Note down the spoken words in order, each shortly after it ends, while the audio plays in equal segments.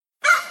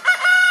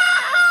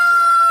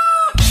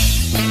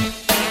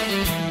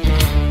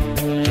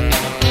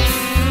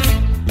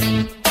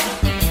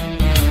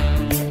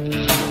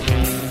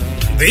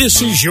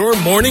This is your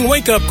morning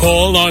wake-up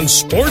call on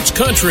Sports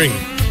Country.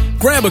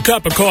 Grab a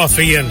cup of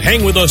coffee and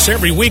hang with us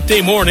every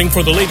weekday morning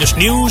for the latest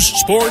news,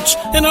 sports,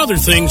 and other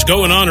things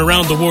going on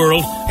around the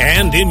world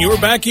and in your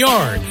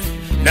backyard.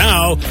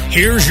 Now,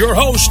 here's your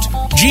host,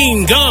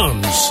 Gene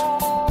Gumbs.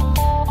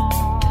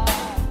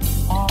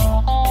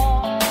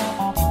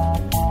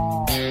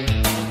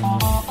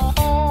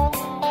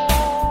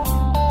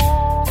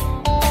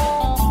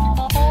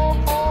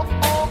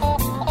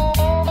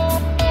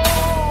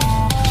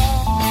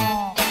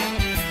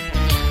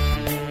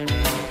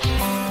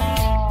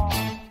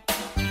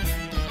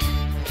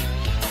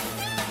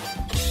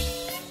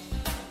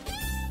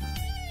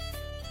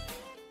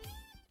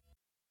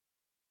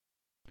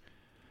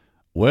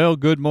 Well,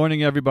 good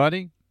morning,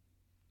 everybody.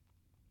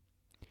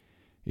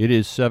 It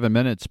is 7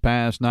 minutes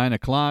past 9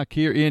 o'clock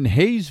here in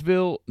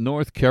Hayesville,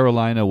 North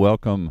Carolina.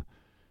 Welcome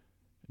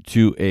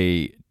to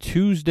a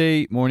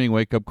Tuesday morning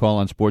wake-up call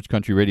on Sports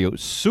Country Radio.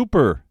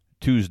 Super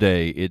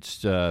Tuesday.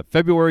 It's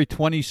February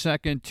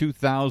 22nd,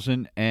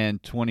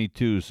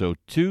 2022. So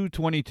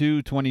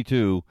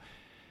 2/22/22.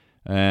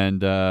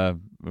 And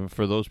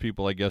for those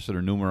people, I guess, that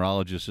are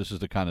numerologists, this is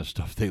the kind of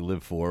stuff they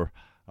live for.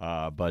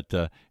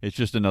 But it's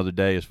just another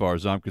day as far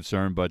as I'm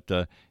concerned, but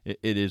it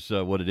is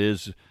what it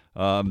is.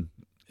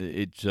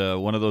 It's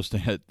one of those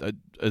things.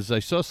 As I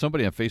saw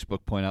somebody on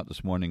Facebook point out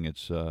this morning,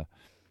 it's not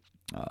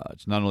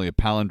only a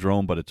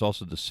palindrome, but it's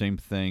also the same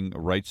thing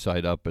right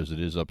side up as it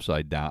is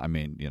upside down. I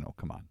mean,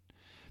 come on.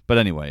 But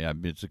anyway,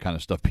 it's the kind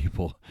of stuff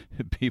people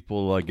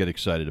get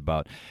excited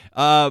about.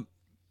 What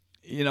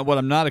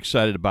I'm not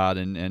excited about,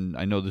 and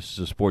I know this is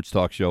a sports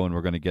talk show, and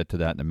we're going to get to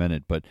that in a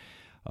minute, but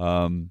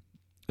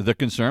the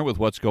concern with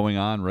what's going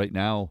on right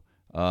now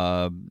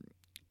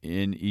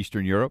in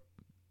Eastern Europe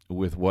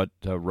with what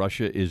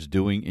Russia is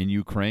doing in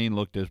Ukraine.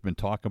 Look, there's been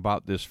talk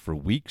about this for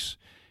weeks.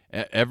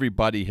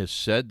 Everybody has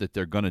said that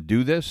they're going to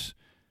do this,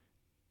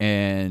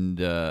 and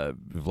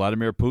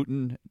Vladimir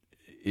Putin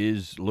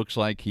looks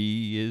like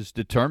he is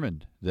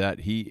determined that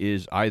he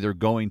is either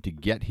going to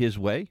get his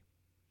way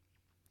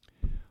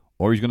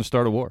or he's going to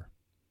start a war.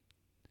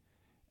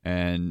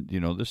 And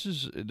this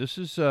is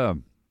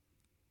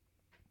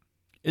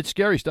it's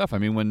scary stuff. I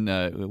mean, when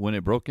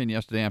it broke in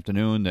yesterday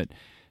afternoon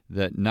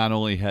that not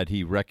only had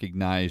he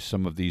recognized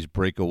some of these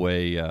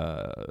breakaway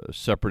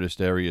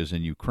separatist areas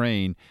in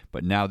Ukraine,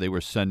 but now they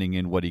were sending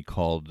in what he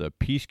called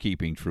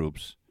peacekeeping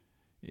troops.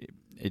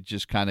 It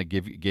just kind of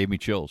gave me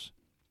chills,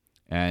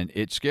 and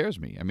it scares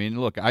me. I mean,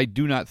 look, I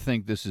do not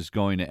think this is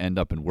going to end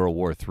up in World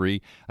War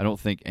III. I don't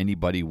think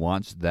anybody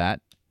wants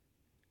that,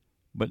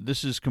 but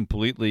this is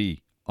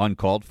completely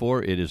uncalled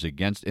for. It is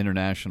against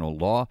international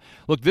law.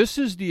 Look, this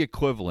is the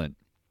equivalent.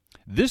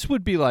 This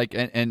would be like,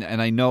 and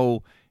I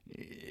know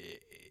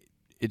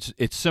it's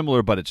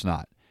similar, but it's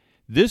not.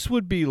 This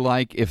would be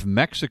like if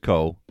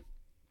Mexico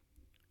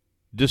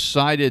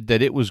decided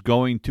that it was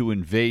going to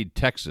invade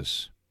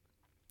Texas.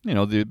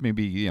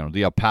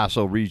 The El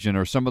Paso region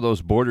or some of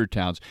those border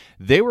towns.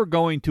 They were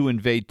going to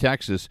invade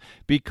Texas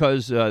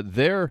because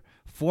their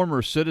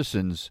former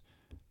citizens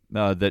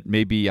that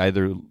may be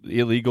either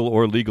illegal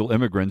or legal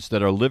immigrants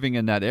that are living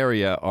in that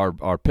area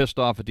are pissed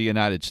off at the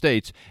United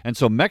States. And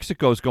so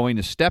Mexico is going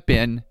to step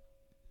in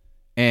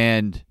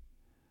and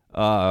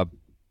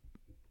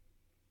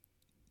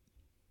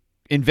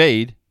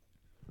invade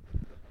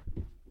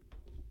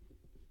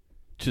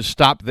to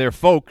stop their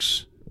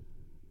folks,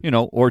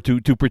 or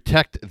to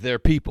protect their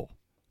people,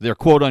 their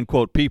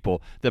quote-unquote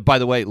people that, by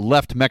the way,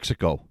 left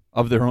Mexico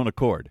of their own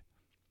accord.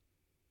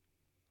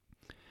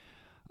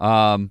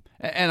 And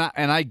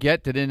I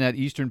get that in that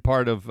eastern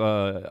part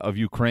of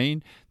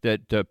Ukraine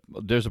that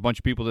there's a bunch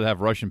of people that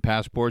have Russian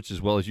passports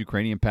as well as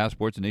Ukrainian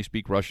passports, and they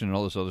speak Russian and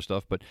all this other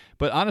stuff. But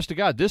honest to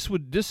God, this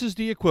is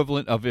the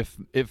equivalent of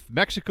if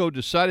Mexico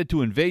decided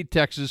to invade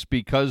Texas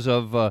because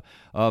of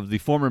the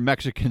former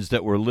Mexicans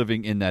that were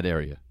living in that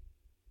area.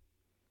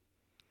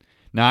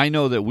 Now, I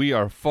know that we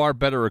are far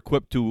better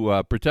equipped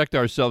to protect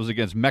ourselves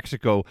against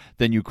Mexico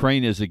than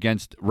Ukraine is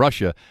against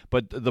Russia,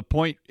 but the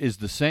point is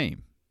the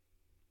same.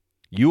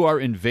 You are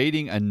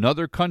invading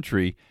another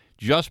country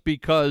just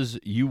because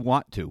you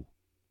want to.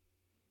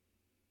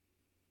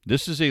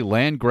 This is a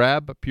land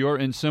grab, pure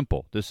and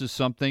simple. This is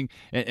something,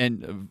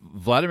 and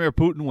Vladimir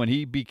Putin, when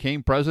he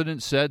became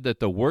president, said that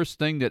the worst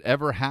thing that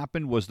ever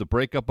happened was the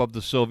breakup of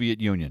the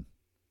Soviet Union.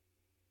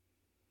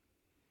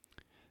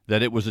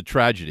 That it was a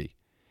tragedy.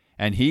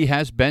 And he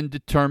has been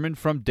determined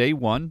from day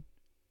one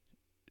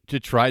to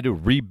try to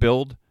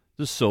rebuild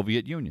the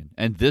Soviet Union.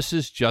 And this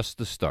is just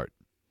the start.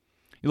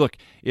 Look,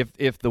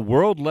 if the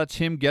world lets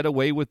him get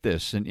away with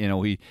this, and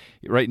he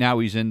right now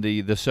he's in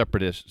the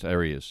separatist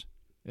areas.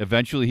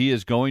 Eventually, he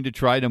is going to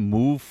try to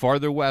move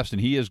farther west, and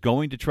he is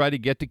going to try to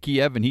get to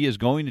Kiev, and he is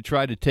going to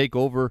try to take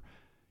over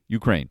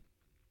Ukraine.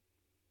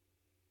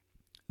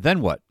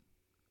 Then what?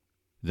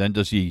 Then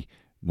does he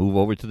move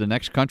over to the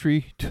next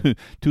country to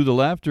the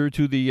left or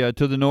to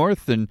the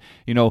north, and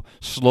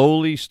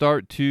slowly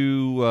start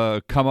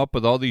to come up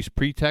with all these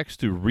pretexts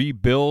to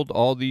rebuild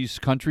all these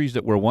countries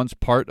that were once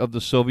part of the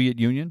Soviet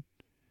Union?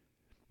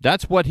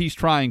 That's what he's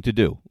trying to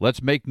do.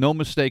 Let's make no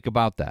mistake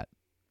about that.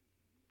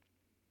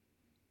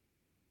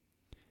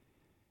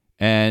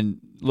 And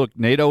look,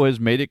 NATO has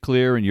made it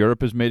clear and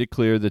Europe has made it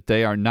clear that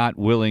they are not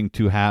willing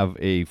to have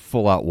a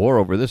full-out war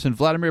over this, and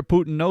Vladimir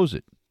Putin knows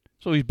it.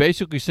 So he's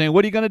basically saying,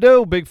 what are you going to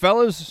do, big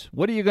fellas?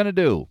 What are you going to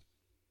do?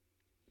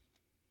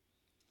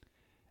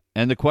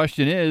 And the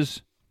question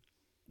is,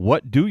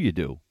 what do you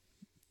do?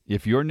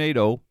 If you're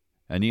NATO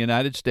and the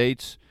United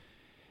States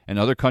and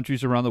other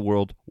countries around the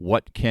world,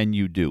 what can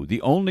you do?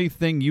 The only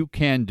thing you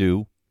can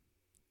do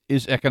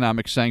is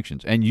economic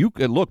sanctions. And you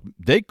could look,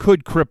 they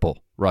could cripple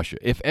Russia.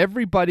 If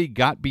everybody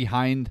got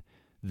behind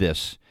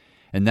this,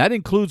 and that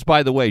includes,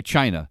 by the way,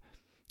 China,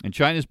 and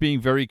China's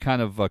being very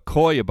kind of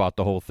coy about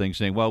the whole thing,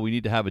 saying, well, we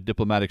need to have a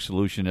diplomatic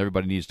solution,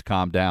 everybody needs to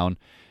calm down,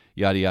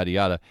 yada, yada,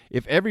 yada.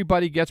 If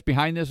everybody gets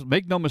behind this,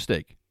 make no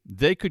mistake,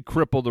 they could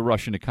cripple the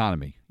Russian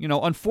economy. You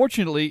know,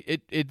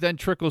 unfortunately, it then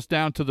trickles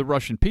down to the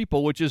Russian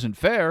people, which isn't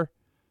fair.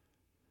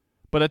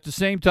 But at the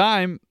same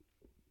time,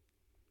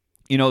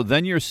 you know,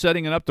 then you're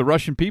setting it up. The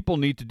Russian people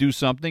need to do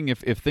something.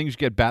 If things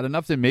get bad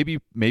enough, then maybe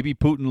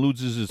Putin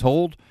loses his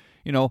hold,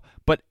 you know.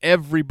 But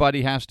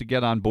everybody has to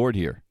get on board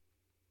here.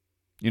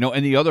 You know,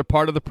 and the other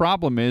part of the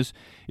problem is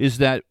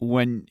that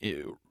when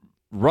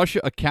Russia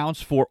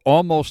accounts for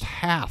almost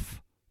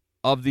half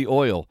of the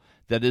oil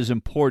that is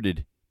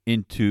imported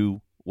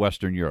into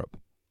Western Europe.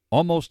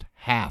 Almost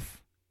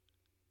half.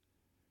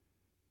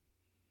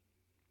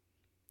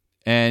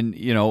 And,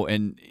 you know,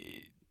 and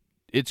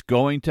it's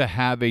going to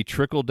have a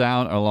trickle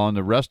down along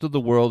the rest of the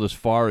world as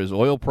far as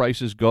oil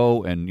prices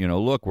go. And, you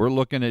know, look, we're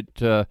looking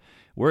at,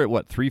 we're at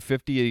what,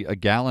 $3.50 a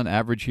gallon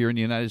average here in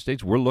the United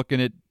States. We're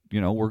looking at,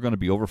 you know, we're going to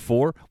be over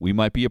 $4. We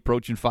might be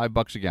approaching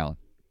 $5 a gallon.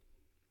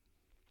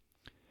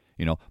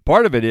 You know,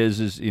 part of it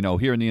is, you know,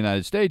 here in the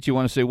United States, you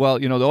want to say, well,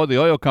 you know, the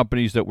oil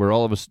companies that were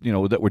all of us, you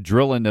know, that were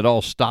drilling, that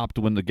all stopped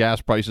when the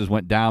gas prices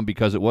went down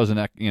because it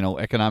wasn't, you know,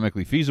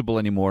 economically feasible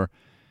anymore.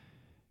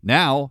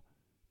 Now,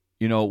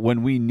 you know,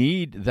 when we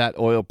need that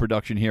oil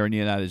production here in the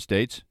United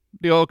States,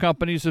 the oil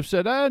companies have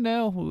said,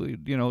 no,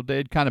 you know, they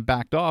had kind of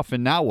backed off.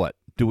 And now what?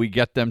 Do we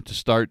get them to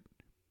start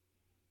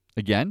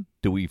again?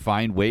 Do we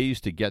find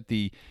ways to get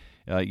the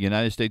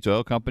United States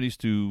oil companies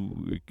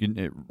to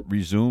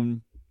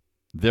resume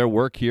their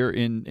work here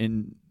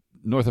in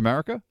North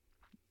America?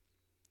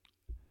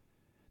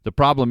 The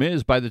problem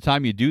is, by the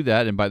time you do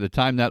that and by the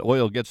time that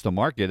oil gets to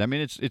market, I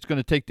mean, it's going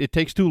to take, it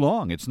takes too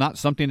long. It's not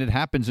something that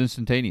happens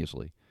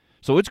instantaneously.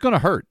 So it's going to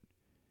hurt.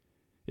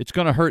 It's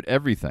going to hurt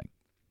everything.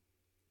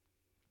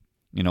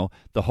 You know,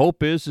 the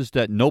hope is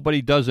that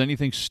nobody does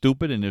anything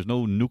stupid and there's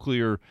no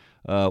nuclear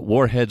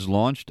warheads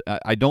launched.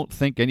 I don't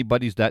think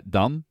anybody's that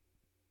dumb.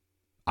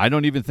 I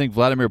don't even think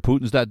Vladimir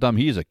Putin's that dumb.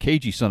 He is a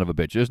cagey son of a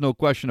bitch. There's no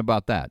question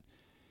about that.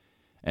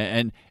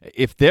 And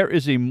if there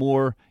is a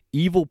more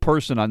evil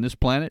person on this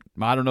planet,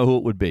 I don't know who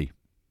it would be.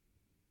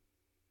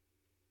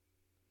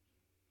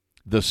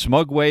 The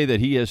smug way that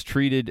he has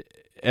treated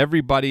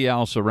everybody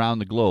else around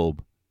the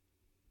globe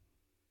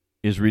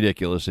is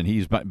ridiculous, and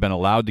he's been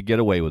allowed to get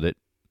away with it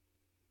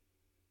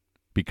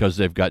because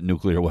they've got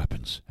nuclear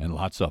weapons, and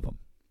lots of them,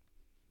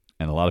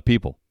 and a lot of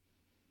people.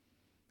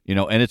 You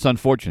know, and it's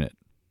unfortunate.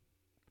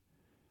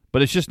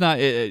 But it's just not,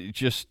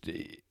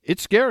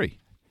 it's scary.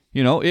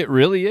 You know, it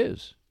really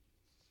is.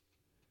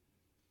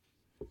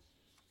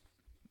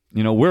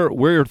 You know,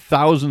 we're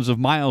thousands of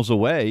miles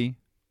away.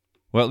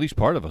 Well, at least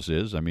part of us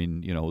is. I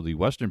mean, you know, the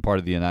western part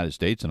of the United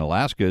States and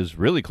Alaska is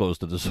really close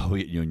to the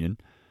Soviet Union,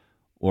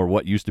 or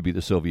what used to be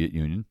the Soviet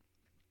Union.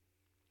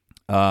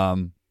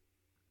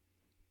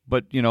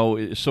 But, you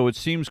know, so it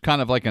seems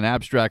kind of like an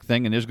abstract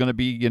thing, and there's going to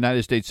be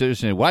United States citizens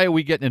saying, why are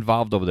we getting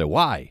involved over there?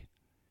 Why?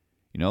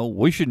 You know,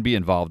 we shouldn't be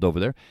involved over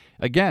there.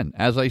 Again,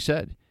 as I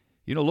said,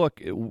 you know,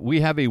 look,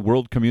 we have a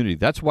world community.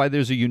 That's why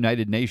there's a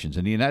United Nations.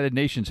 And the United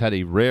Nations had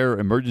a rare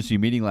emergency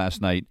meeting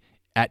last night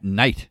at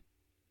night.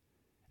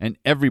 And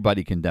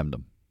everybody condemned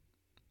them,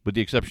 with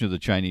the exception of the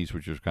Chinese,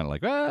 which was kind of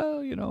like,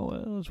 well, you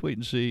know, let's wait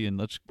and see and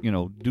let's, you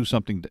know, do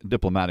something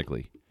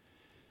diplomatically.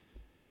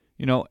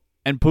 You know,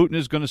 and Putin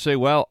is going to say,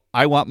 well,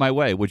 I want my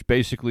way, which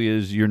basically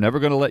is you're never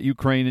going to let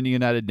Ukraine in the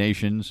United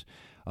Nations.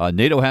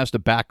 NATO has to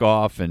back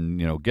off and,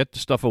 you know, get the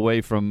stuff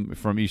away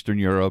from Eastern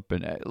Europe.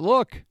 And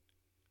look,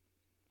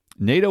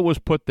 NATO was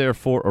put there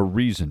for a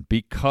reason,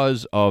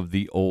 because of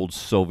the old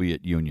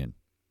Soviet Union.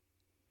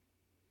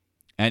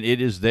 And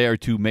it is there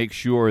to make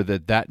sure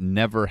that that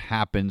never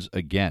happens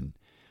again.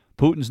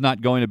 Putin's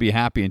not going to be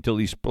happy until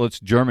he splits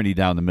Germany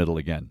down the middle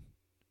again.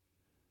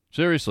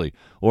 Seriously.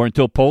 Or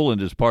until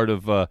Poland is part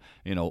of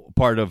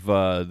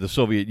the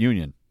Soviet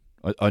Union,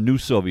 a new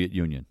Soviet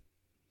Union.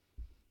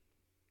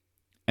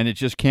 And it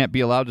just can't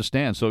be allowed to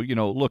stand. So, you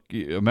know, look,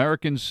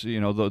 Americans,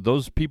 you know,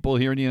 those people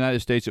here in the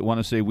United States that want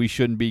to say we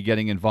shouldn't be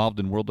getting involved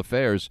in world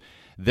affairs,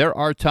 there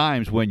are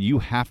times when you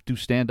have to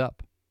stand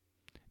up.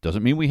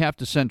 Doesn't mean we have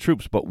to send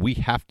troops, but we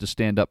have to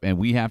stand up and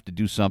we have to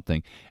do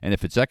something. And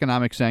if it's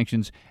economic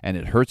sanctions and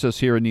it hurts us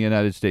here in the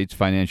United States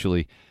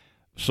financially,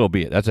 so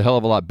be it. That's a hell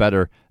of a lot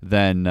better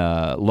than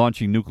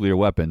launching nuclear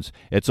weapons.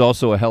 It's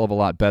also a hell of a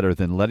lot better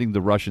than letting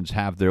the Russians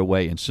have their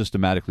way and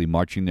systematically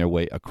marching their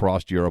way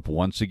across Europe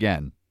once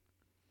again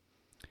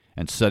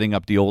and setting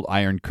up the old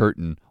Iron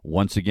Curtain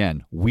once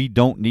again. We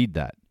don't need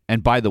that.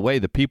 And by the way,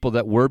 the people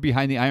that were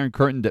behind the Iron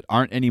Curtain that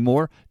aren't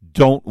anymore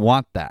don't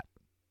want that.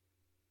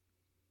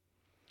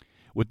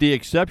 With the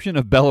exception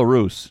of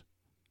Belarus,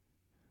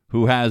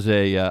 who has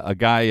a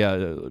guy,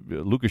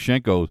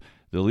 Lukashenko,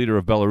 the leader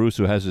of Belarus,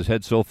 who has his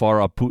head so far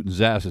up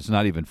Putin's ass, it's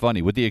not even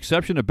funny. With the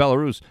exception of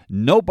Belarus,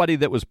 nobody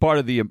that was part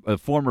of the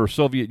former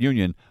Soviet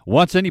Union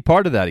wants any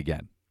part of that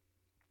again.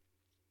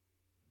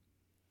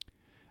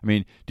 I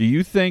mean, do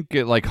you think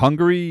like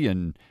Hungary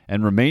and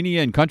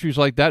Romania and countries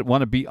like that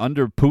want to be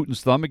under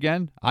Putin's thumb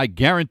again? I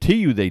guarantee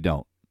you they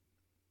don't.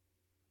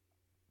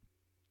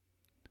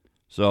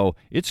 So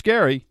it's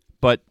scary,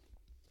 but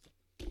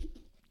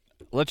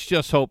let's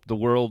just hope the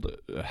world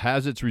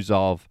has its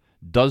resolve,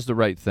 does the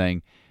right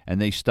thing, and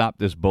they stop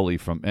this bully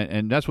from.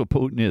 And that's what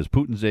Putin is.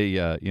 Putin's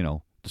a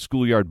the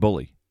schoolyard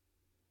bully.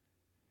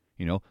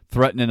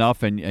 Threaten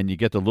enough, and you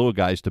get the little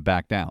guys to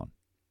back down.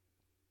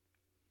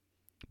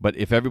 But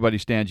if everybody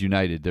stands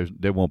united,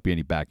 there won't be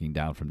any backing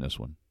down from this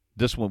one.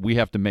 This one, we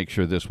have to make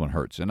sure this one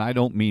hurts. And I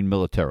don't mean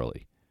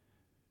militarily,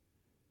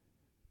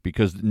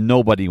 because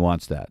nobody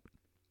wants that.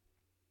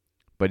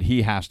 But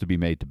he has to be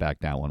made to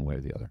back down one way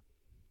or the other.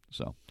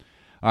 So,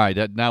 all right,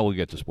 now we'll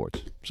get to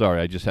sports.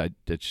 Sorry,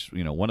 it's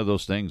one of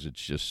those things.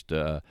 It's just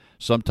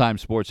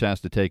sometimes sports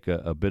has to take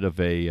a bit of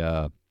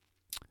a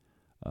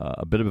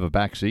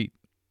back seat.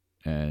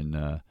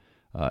 And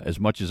as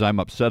much as I'm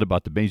upset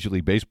about the Major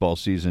League Baseball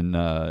season,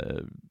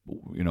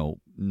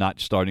 not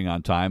starting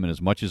on time, and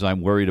as much as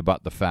I'm worried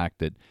about the fact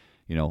that,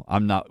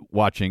 I'm not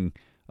watching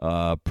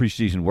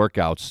preseason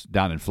workouts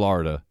down in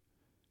Florida,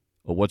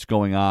 what's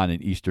going on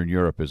in Eastern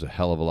Europe is a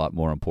hell of a lot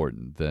more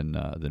important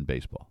than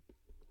baseball.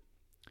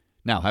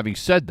 Now, having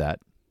said that,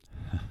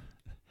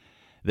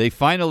 they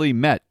finally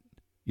met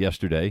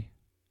yesterday.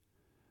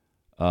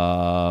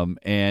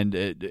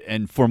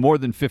 And for more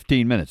than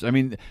 15 minutes. I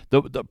mean,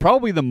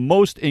 probably the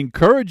most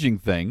encouraging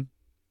thing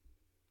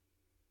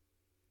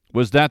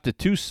was that the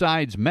two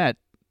sides met,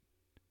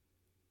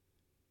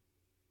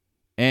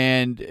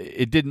 and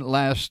it didn't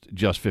last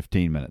just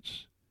 15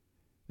 minutes.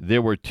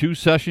 There were two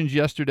sessions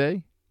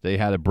yesterday. They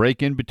had a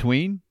break in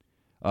between.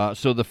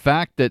 So the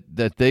fact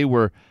that they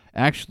were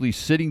actually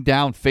sitting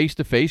down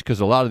face-to-face, because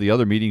a lot of the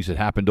other meetings had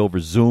happened over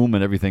Zoom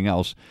and everything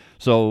else.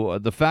 So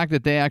the fact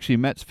that they actually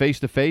met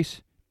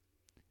face-to-face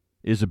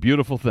is a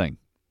beautiful thing.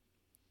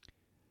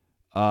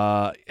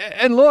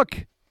 And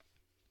look,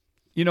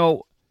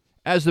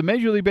 as the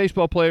Major League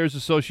Baseball Players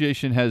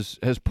Association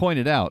has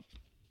pointed out,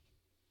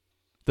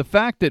 the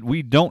fact that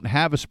we don't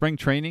have a spring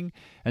training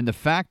and the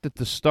fact that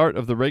the start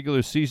of the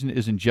regular season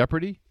is in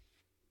jeopardy,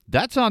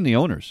 that's on the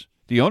owners.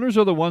 The owners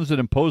are the ones that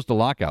imposed the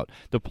lockout.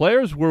 The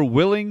players were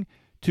willing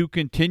to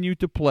continue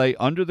to play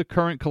under the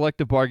current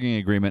collective bargaining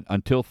agreement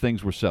until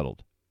things were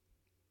settled.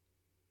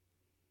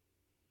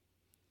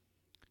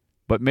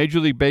 But Major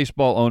League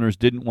Baseball owners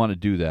didn't want to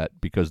do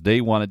that because they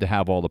wanted to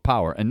have all the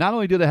power. And not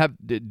only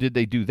did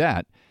they do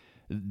that,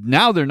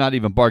 now they're not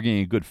even bargaining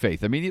in good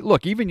faith. I mean,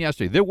 look, even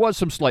yesterday, there was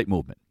some slight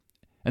movement.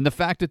 And the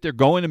fact that they're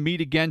going to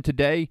meet again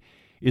today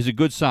is a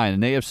good sign.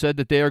 And they have said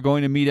that they are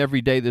going to meet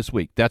every day this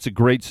week. That's a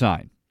great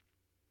sign.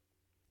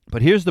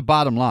 But here's the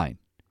bottom line.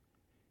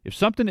 If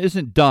something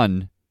isn't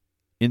done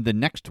in the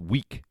next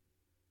week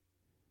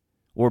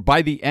or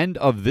by the end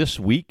of this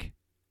week,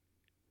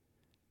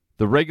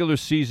 the regular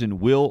season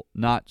will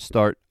not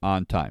start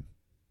on time.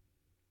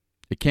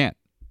 It can't,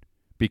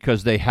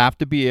 because they have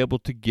to be able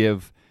to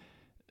give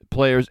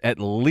players at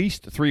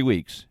least 3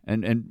 weeks.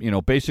 And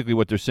basically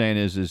what they're saying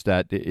is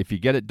that if you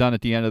get it done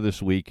at the end of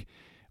this week,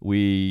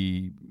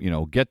 we,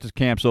 get the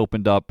camps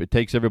opened up. It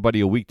takes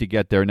everybody a week to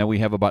get there, and then we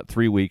have about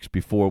 3 weeks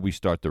before we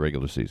start the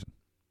regular season.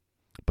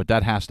 But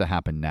that has to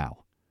happen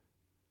now.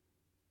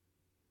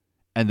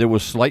 And there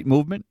was slight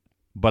movement,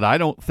 but I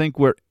don't think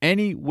we're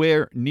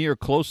anywhere near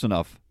close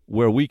enough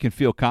where we can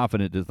feel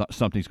confident that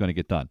something's going to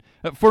get done.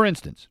 For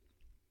instance,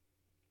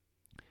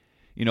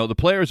 the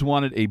players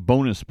wanted a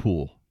bonus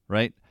pool,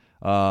 right,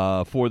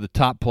 for the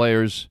top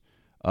players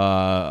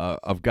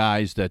of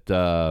guys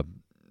that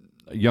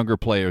younger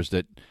players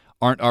that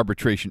aren't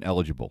arbitration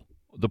eligible.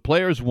 The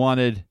players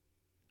wanted,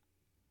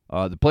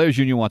 the Players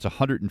Union wants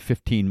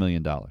 $115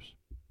 million.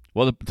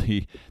 Well,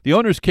 the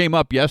owners came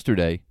up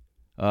yesterday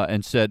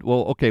and said,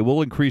 well, okay,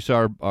 we'll increase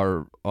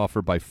our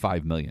offer by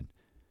 $5 million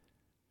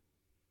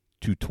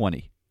to $20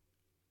 million.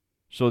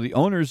 So the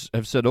owners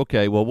have said,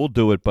 okay, well, we'll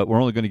do it, but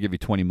we're only going to give you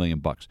 $20 million.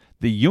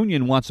 The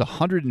union wants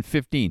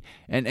 $115,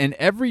 and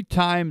every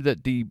time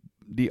that the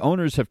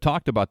owners have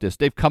talked about this,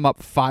 they've come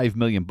up $5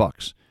 million.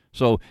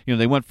 So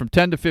they went from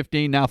 10 to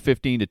 15, now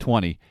 15 to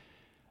 20,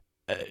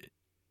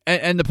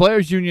 and the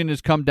Players Union has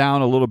come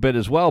down a little bit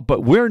as well,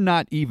 but we're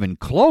not even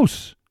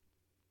close.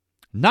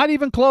 Not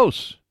even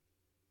close.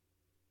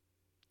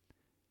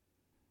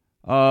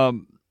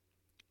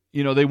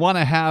 They want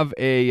to have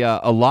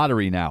a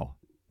lottery now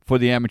for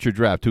the amateur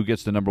draft, who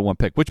gets the number one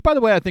pick, which, by the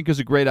way, I think is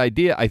a great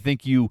idea. I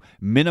think you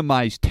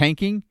minimize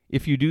tanking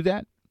if you do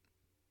that.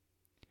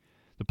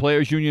 The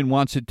Players Union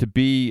wants it to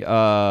be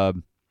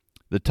the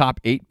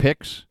top 8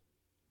 picks.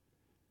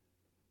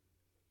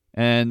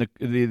 And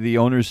the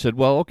owners said,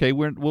 well, okay,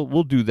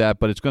 we'll do that,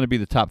 but it's going to be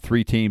the top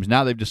 3 teams.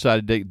 Now they've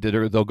decided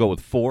they'll go with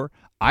 4.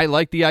 I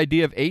like the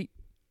idea of 8.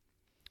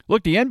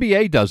 Look, the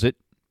NBA does it,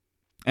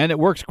 and it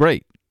works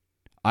great.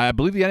 I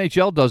believe the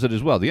NHL does it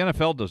as well. The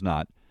NFL does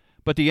not.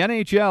 But the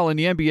NHL and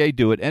the NBA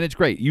do it, and it's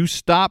great. You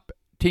stop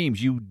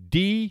teams. You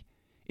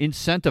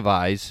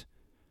de-incentivize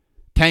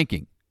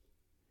tanking.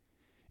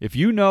 If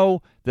you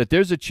know that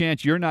there's a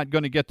chance you're not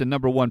going to get the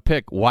number one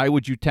pick, why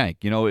would you tank?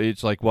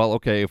 It's like, well,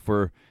 okay, if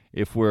we're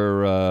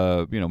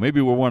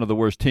maybe we're one of the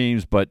worst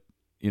teams, but,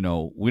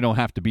 we don't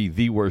have to be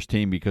the worst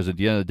team because at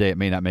the end of the day, it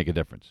may not make a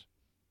difference.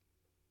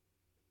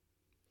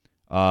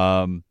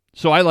 So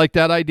I like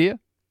that idea.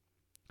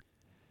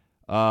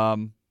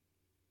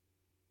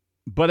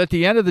 But at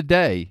the end of the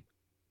day,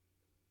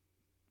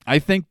 I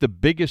think the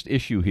biggest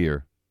issue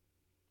here,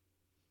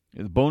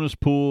 the bonus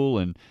pool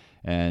and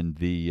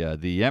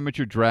the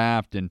amateur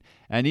draft and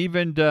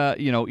even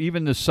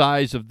even the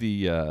size of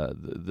the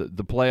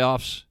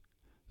playoffs.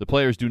 The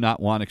players do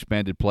not want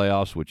expanded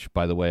playoffs, which,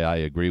 by the way, I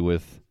agree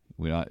with.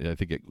 I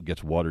think it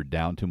gets watered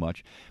down too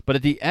much. But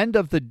at the end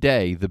of the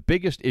day, the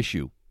biggest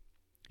issue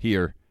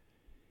here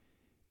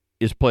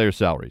is player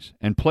salaries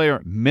and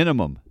player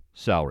minimum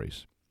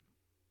salaries.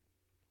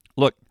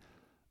 Look,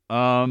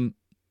 right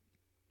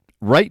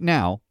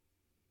now,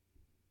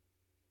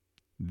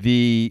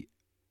 the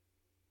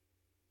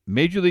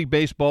Major League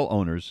Baseball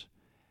owners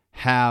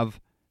have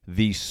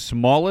the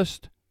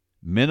smallest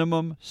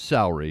minimum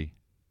salary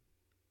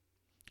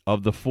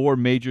of the 4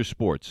 major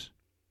sports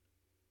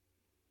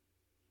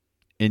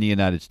in the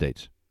United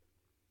States.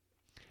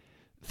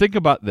 Think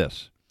about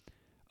this.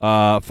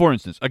 For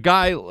instance, a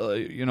guy,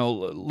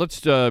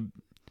 let's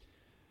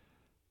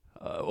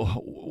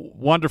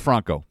Wander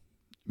Franco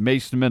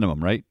makes the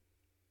minimum, right?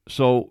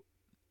 So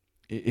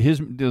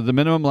the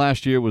minimum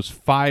last year was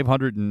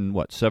 $570,000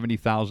 or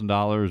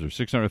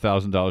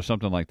 $600,000,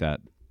 something like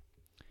that.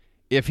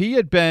 If he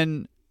had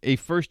been a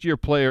first-year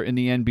player in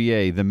the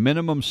NBA, the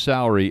minimum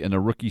salary in a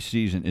rookie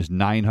season is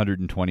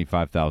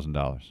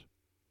 $925,000.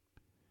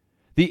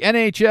 The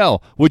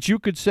NHL, which you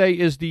could say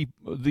is the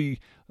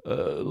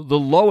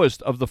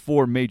lowest of the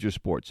 4 major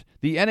sports,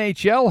 the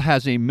NHL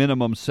has a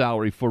minimum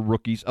salary for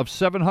rookies of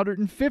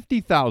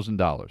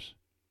 $750,000.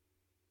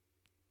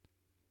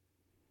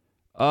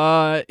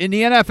 In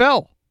the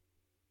NFL,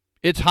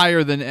 it's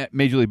higher than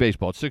Major League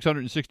Baseball. It's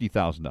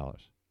 $660,000.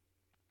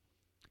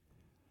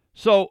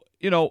 So,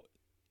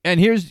 and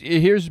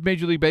here's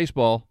Major League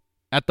Baseball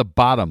at the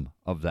bottom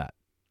of that.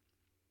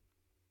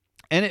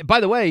 And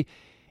by the way,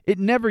 it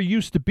never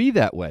used to be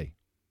that way.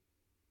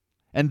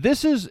 And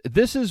this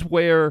is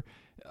where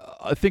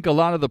I think a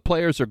lot of the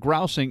players are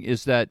grousing,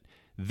 is that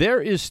there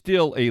is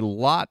still a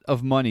lot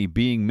of money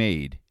being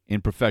made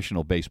in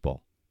professional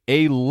baseball.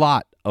 A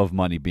lot of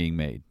money being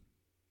made.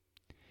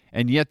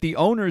 And yet the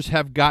owners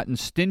have gotten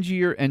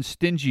stingier and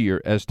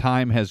stingier as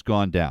time has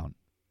gone down.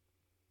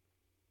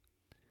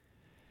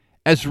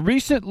 As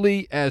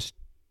recently as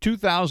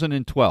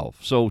 2012,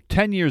 so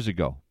 10 years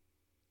ago,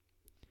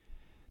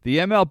 the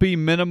MLB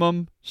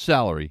minimum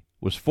salary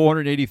was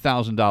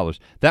 $480,000.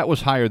 That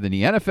was higher than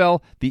the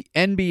NFL, the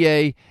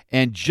NBA,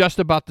 and just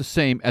about the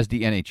same as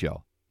the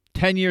NHL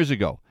 10 years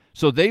ago.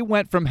 So they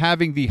went from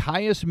having the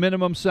highest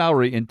minimum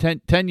salary in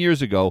 10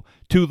 years ago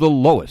to the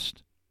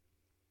lowest.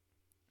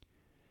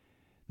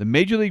 The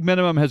Major League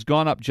minimum has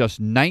gone up just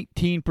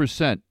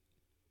 19%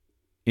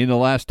 in the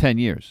last 10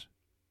 years.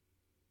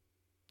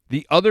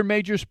 The other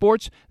major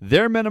sports,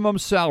 their minimum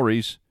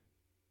salaries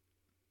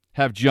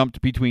have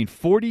jumped between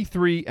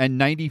 43 and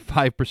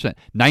 95%.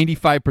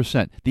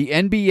 95%. The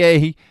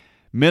NBA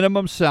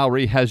minimum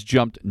salary has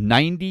jumped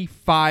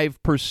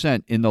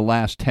 95% in the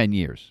last 10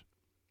 years.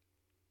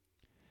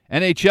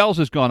 NHL's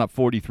has gone up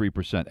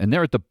 43%, and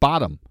they're at the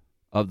bottom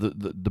of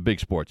the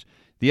big sports.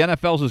 The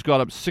NFL's has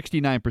gone up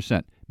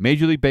 69%.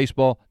 Major League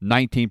Baseball,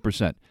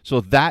 19%.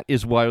 So that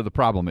is where the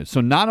problem is. So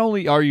not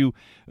only are you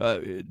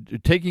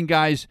taking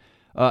guys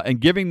and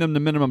giving them the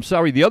minimum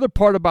salary, the other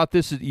part about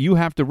this is you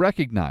have to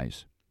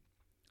recognize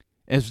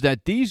is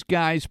that these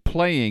guys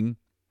playing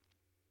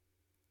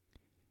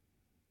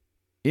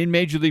in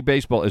Major League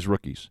Baseball as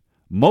rookies,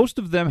 most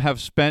of them have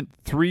spent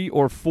 3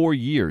 or 4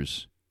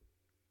 years,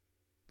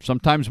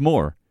 sometimes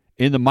more,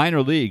 in the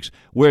minor leagues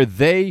where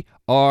they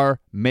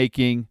are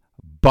making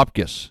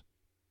bupkis,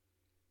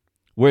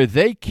 where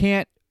they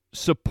can't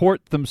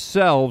support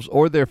themselves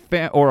or their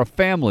or a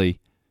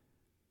family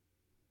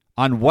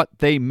on what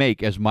they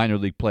make as minor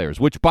league players,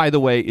 which, by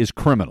the way, is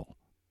criminal.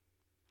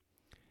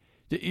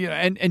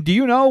 And do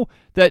you know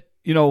that,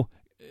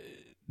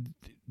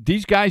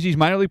 these guys, these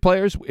minor league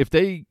players, if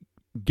they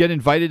get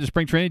invited to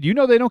spring training, do you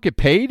know they don't get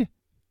paid?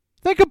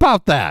 Think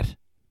about that.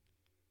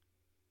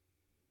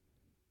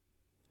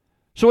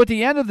 So at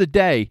the end of the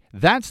day,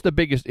 that's the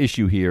biggest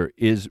issue here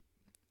is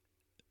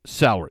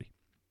salary.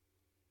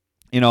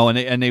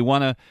 And they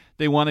want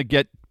to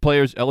get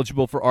players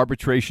eligible for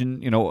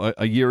arbitration,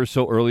 a year or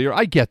so earlier.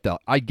 I get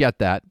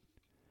that.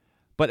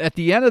 But at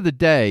the end of the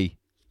day,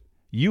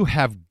 you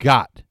have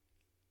got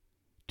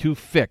to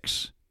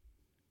fix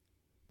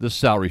the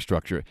salary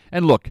structure.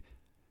 And look,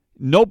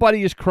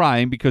 nobody is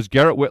crying because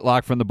Garrett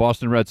Whitlock from the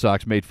Boston Red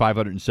Sox made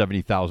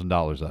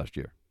 $570,000 last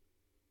year.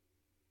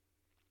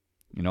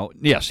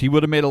 Yes, he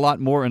would have made a lot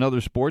more in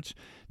other sports.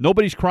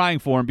 Nobody's crying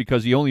for him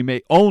because he only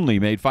made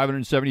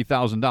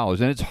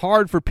 $570,000. And it's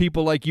hard for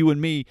people like you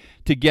and me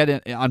to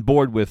get on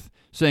board with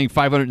saying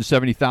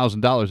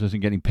 $570,000 isn't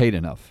getting paid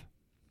enough.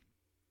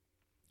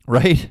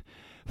 Right?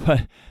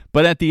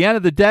 But at the end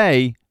of the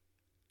day,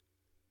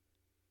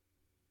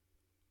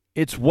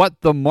 it's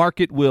what the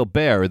market will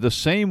bear. The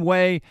same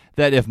way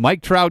that if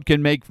Mike Trout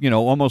can make,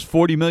 almost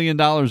 $40 million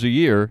a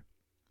year,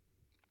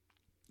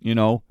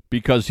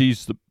 because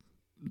he's the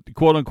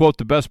quote unquote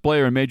the best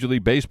player in Major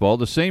League Baseball,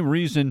 the same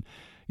reason,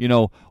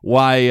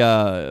 why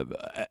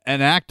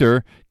an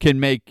actor can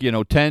make,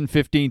 $10,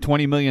 $15,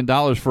 $20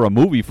 million for a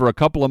movie for a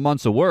couple of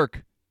months of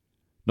work.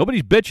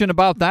 Nobody's bitching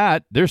about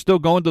that. They're still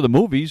going to the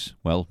movies.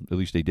 Well, at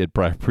least they did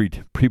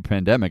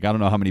pre-pandemic. I don't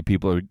know how many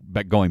people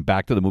are going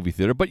back to the movie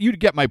theater, but you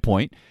get my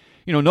point.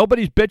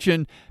 Nobody's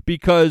bitching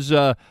because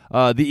the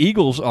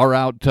Eagles are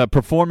out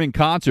performing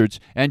concerts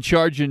and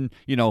charging,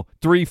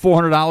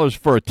 $300-$400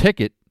 for a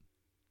ticket.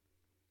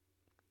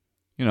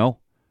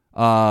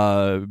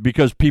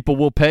 Because people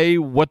will pay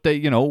what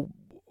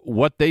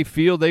they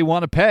feel they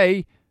want to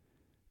pay.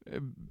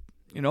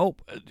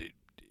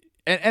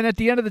 And at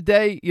the end of the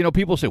day,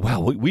 people say,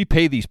 well, we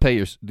pay these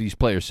players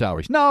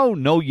salaries.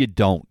 No, you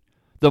don't.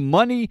 The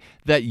money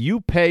that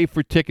you pay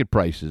for ticket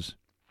prices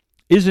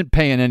isn't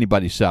paying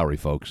anybody's salary,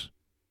 folks.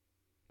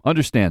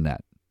 Understand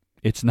that.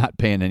 It's not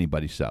paying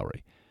anybody's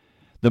salary.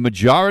 The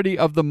majority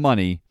of the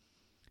money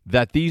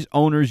that these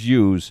owners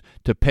use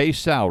to pay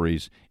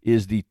salaries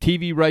is the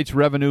TV rights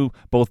revenue,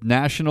 both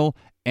national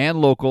and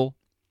local,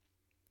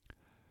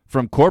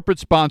 from corporate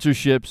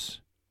sponsorships,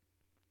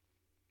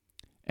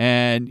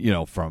 and,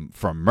 from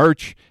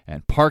merch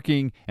and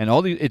parking and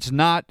all these. It's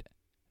not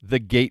the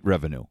gate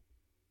revenue.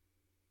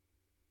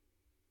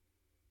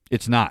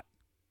 It's not.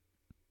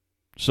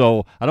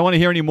 So I don't want to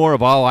hear any more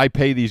of, I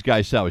pay these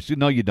guys salaries.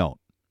 No, you don't.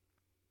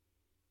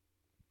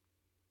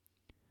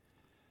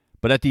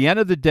 But at the end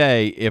of the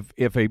day,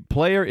 if a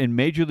player in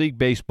Major League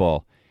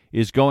Baseball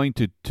is going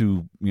to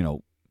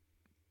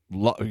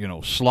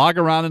slog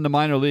around in the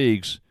minor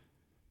leagues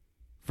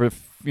for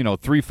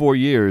 3-4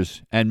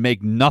 years and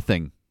make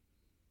nothing,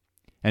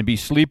 and be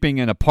sleeping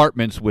in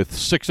apartments with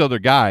 6 other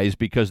guys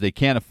because they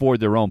can't afford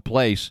their own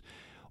place,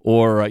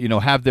 or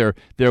have their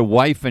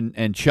wife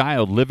and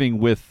child living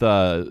with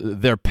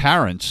their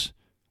parents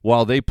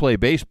while they play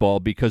baseball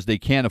because they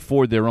can't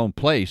afford their own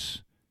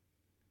place,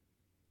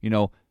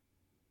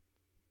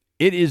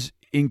 it is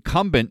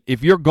incumbent,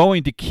 if you're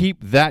going to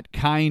keep that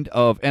kind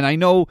of, and I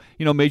know,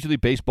 Major League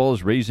Baseball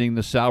is raising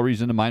the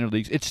salaries in the minor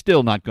leagues. It's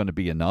still not going to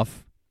be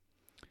enough.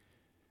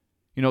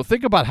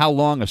 Think about how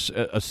long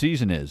a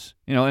season is.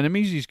 And it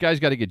means these guys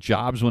got to get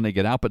jobs when they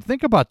get out. But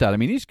think about that. I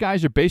mean, these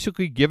guys are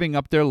basically giving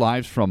up their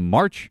lives from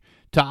March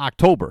to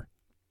October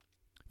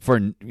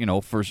for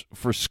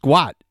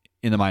squat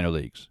in the minor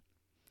leagues.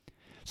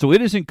 So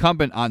it is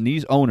incumbent on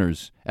these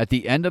owners at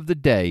the end of the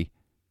day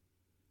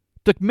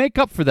to make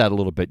up for that a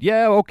little bit.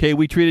 Yeah, okay,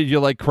 we treated you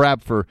like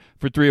crap for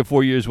 3 or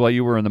 4 years while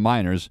you were in the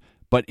minors,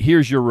 but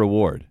here's your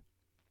reward.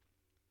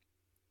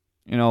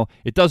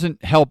 It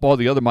doesn't help all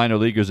the other minor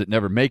leaguers that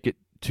never make it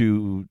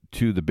to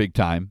the big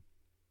time.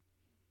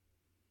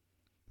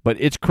 But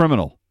it's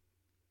criminal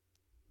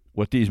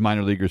what these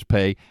minor leaguers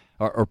pay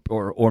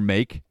or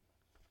make.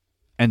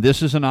 And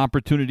this is an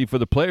opportunity for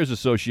the Players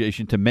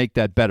Association to make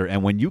that better.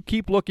 And when you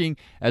keep looking,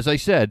 as I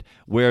said,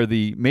 where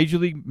the Major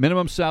League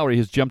minimum salary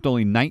has jumped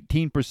only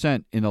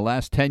 19% in the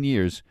last 10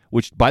 years,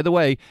 which, by the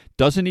way,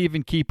 doesn't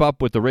even keep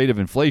up with the rate of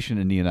inflation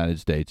in the United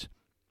States.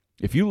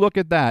 If you look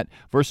at that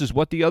versus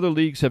what the other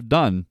leagues have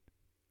done,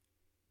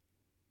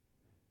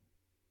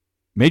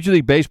 Major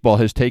League Baseball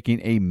has taken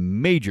a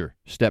major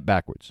step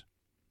backwards.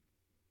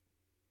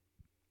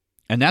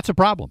 And that's a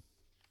problem.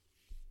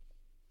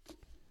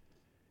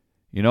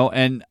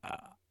 And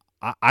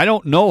I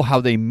don't know how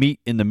they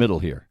meet in the middle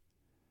here.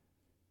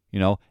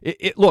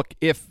 Look,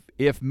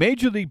 if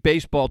Major League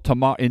Baseball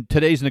tomorrow, in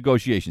today's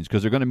negotiations,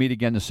 because they're going to meet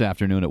again this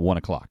afternoon at 1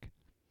 o'clock,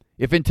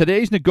 if in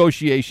today's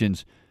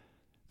negotiations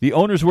the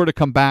owners were to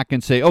come back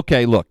and say,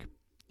 okay, look,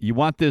 you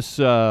want this,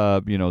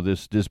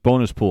 this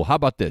bonus pool. How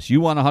about this?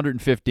 You want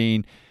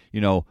 115.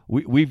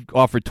 We've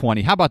offered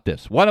 20. How about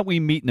this? Why don't we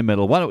meet in the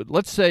middle?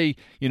 Let's say,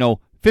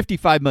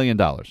 $55 million.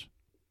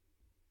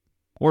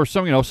 Or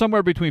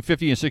somewhere between $50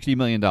 and $60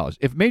 million.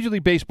 If Major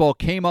League Baseball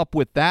came up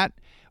with that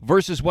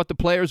versus what the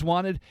players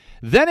wanted,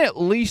 then at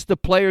least the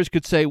players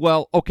could say,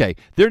 well, okay,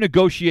 they're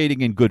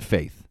negotiating in good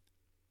faith.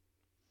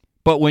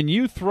 But when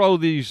you throw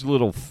these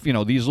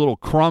little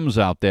crumbs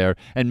out there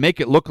and make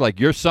it look like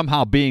you're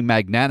somehow being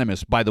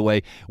magnanimous, by the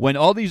way, when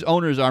all these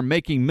owners are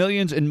making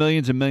millions and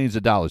millions and millions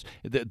of dollars,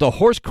 the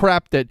horse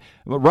crap that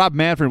Rob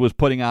Manfred was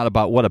putting out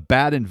about what a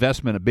bad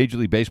investment a Major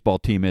League Baseball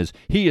team is,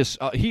 he is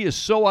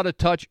so out of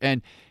touch,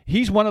 and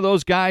he's one of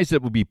those guys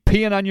that will be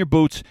peeing on your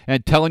boots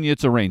and telling you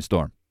it's a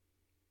rainstorm.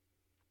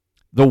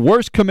 The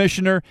worst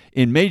commissioner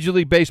in Major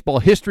League Baseball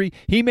history.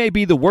 He may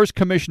be the worst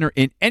commissioner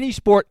in any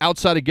sport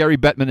outside of Gary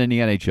Bettman in the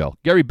NHL.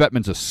 Gary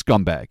Bettman's a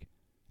scumbag.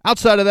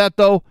 Outside of that,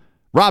 though,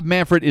 Rob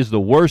Manfred is the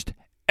worst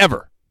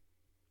ever.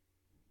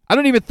 I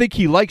don't even think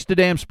he likes the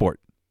damn sport.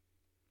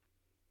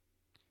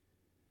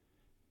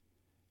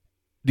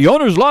 The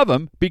owners love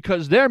him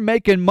because they're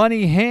making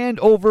money hand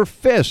over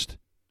fist.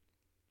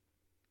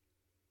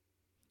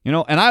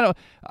 And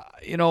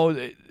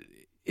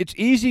it's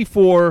easy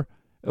for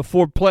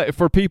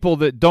people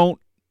that don't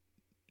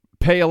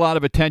pay a lot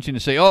of attention to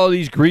say, oh,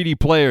 these greedy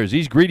players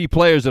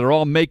that are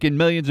all making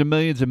millions and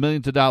millions and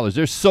millions of dollars,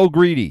 they're so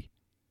greedy.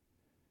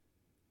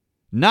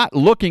 Not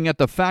looking at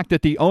the fact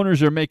that the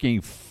owners are making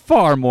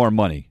far more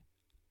money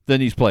than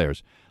these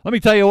players. Let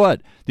me tell you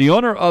what, the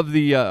owner of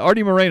the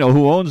Artie Moreno,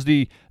 who owns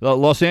the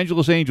Los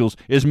Angeles Angels,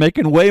 is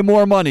making way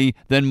more money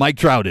than Mike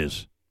Trout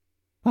is.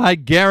 I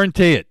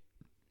guarantee it.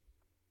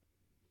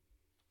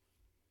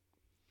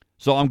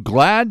 So I'm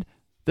glad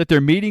that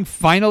they're meeting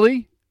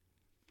finally.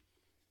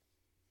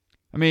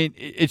 I mean,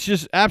 it's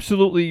just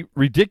absolutely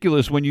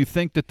ridiculous when you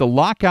think that the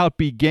lockout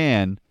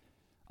began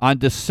on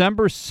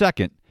December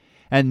 2nd,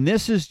 and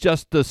this is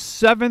just the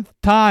 7th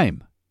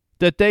time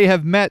that they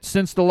have met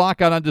since the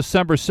lockout on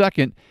December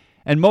 2nd,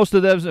 and most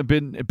of them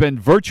have been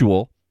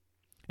virtual,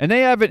 and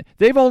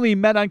they've only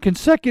met on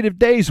consecutive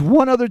days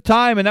one other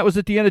time, and that was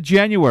at the end of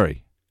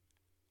January.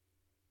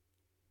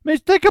 I mean,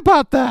 think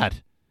about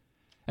that.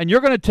 And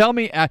you're going to tell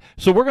me,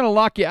 so we're going to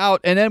lock you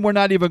out, and then we're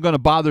not even going to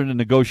bother to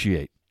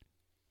negotiate.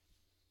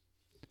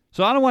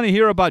 So I don't want to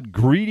hear about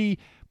greedy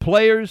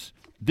players.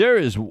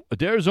 There's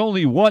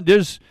only one.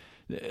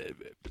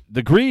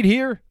 The greed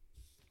here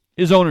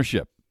is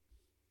ownership.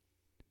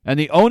 And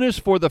the onus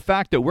for the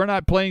fact that we're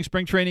not playing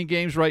spring training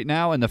games right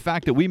now and the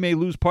fact that we may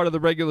lose part of the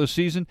regular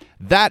season,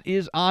 that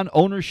is on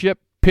ownership,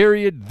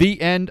 period, the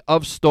end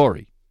of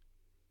story.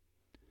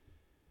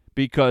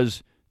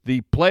 Because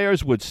the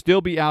players would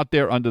still be out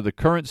there under the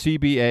current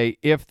CBA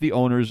if the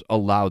owners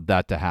allowed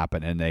that to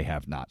happen, and they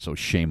have not. So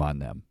shame on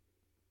them.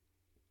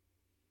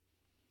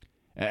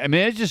 I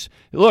mean, it's just,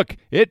 look,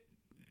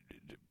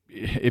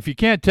 if you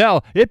can't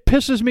tell, it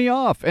pisses me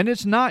off. And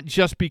it's not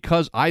just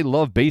because I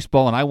love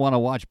baseball and I want to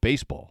watch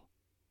baseball.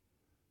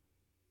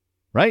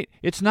 Right?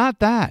 It's not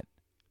that.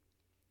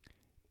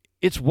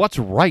 It's what's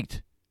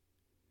right.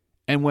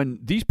 And when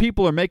these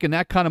people are making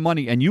that kind of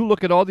money, and you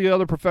look at all the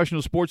other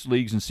professional sports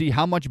leagues and see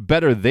how much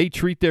better they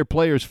treat their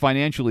players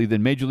financially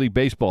than Major League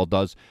Baseball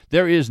does,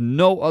 there is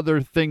no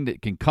other thing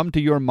that can come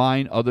to your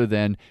mind other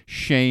than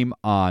shame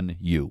on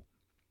you.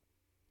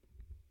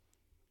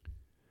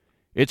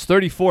 It's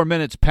 34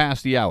 minutes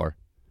past the hour.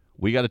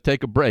 We got to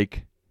take a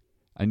break.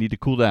 I need to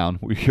cool down.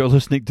 You're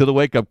listening to The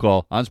Wake Up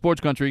Call on Sports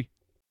Country.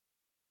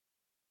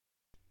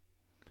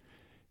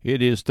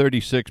 It is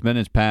 36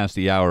 minutes past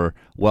the hour.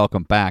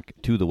 Welcome back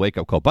to The Wake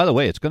Up Call. By the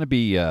way, it's going to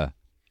be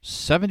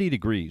 70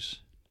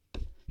 degrees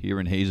here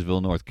in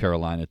Hayesville, North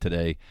Carolina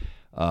today.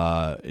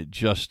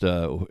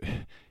 You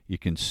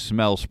can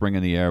smell spring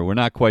in the air. We're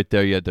not quite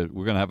there yet.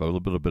 We're going to have a little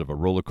bit of a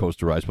roller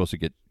coaster ride. It's supposed to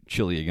get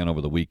chilly again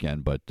over the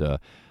weekend, but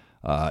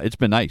it's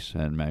been nice.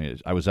 And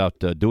I was out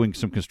doing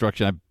some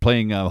construction. I'm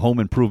playing home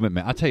improvement.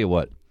 Man, I'll tell you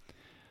what.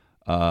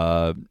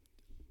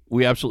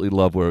 We absolutely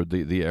love where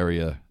the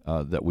area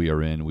that we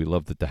are in. We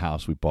love the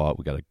house we bought.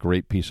 We got a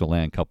great piece of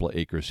land, couple of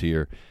acres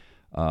here.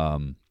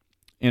 And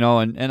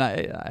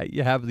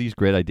you have these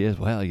great ideas.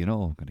 Well, I'm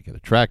going to get a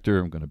tractor.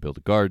 I'm going to build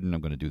a garden.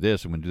 I'm going to do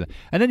this. I'm going to do that.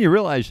 And then you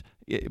realize,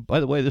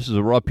 by the way, this is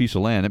a raw piece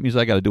of land. That means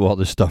I got to do all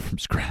this stuff from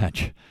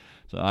scratch.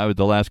 So I was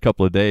the last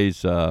couple of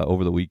days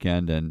over the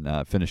weekend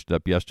and finished it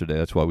up yesterday.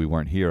 That's why we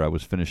weren't here. I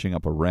was finishing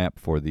up a ramp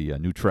for the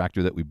new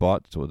tractor that we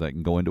bought so that I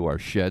can go into our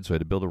shed. So I had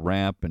to build a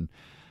ramp and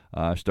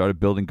started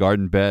building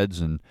garden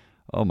beds. And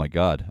oh my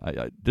God,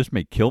 this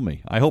may kill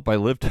me. I hope I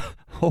lived.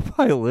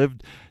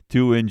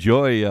 To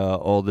enjoy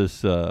all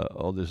this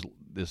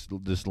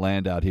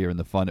land out here and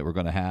the fun that we're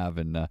going to have,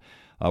 and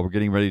we're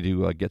getting ready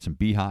to get some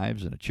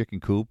beehives and a chicken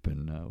coop,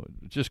 and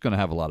just going to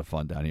have a lot of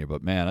fun down here.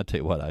 But man, I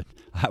tell you what,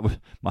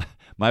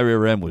 my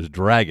rear end was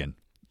dragging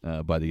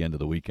by the end of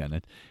the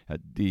weekend.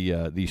 The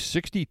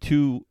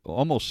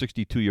almost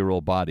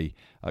 62-year-old body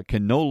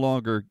can no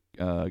longer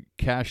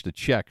cash the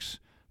checks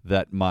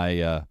that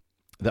my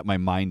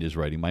mind is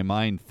writing. My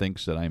mind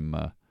thinks that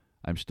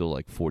I'm still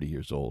like 40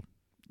 years old.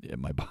 Yeah,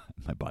 my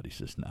body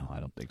says no, I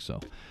don't think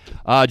so.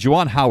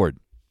 Juwan Howard,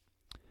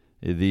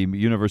 the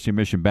University of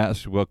Michigan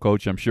basketball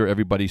coach. I'm sure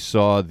everybody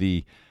saw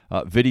the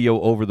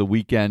video over the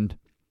weekend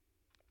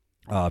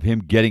of him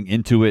getting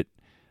into it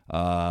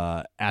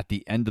at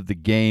the end of the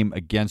game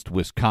against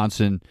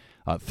Wisconsin,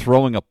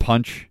 throwing a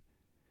punch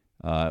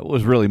It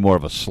was really more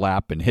of a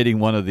slap and hitting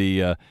one of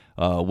the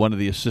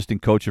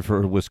assistant coaches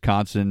for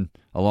Wisconsin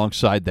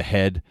alongside the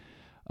head.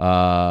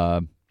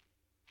 And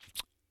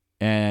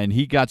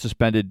he got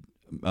suspended,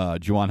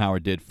 Juwan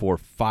Howard did, for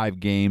 5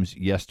 games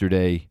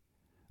yesterday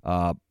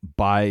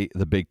by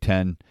the Big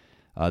Ten.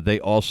 They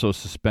also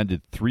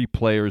suspended 3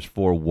 players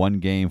for 1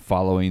 game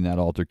following that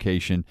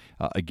altercation,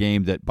 a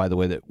game that, by the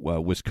way, that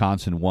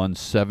Wisconsin won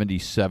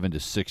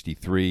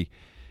 77-63.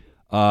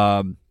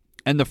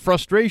 And the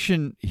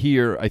frustration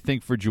here, I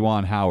think, for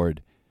Juwan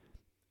Howard,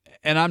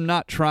 and I'm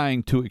not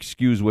trying to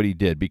excuse what he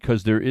did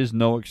because there is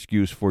no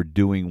excuse for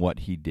doing what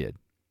he did.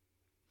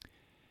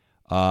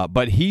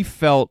 But he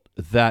felt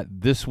that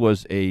this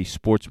was a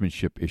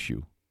sportsmanship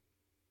issue.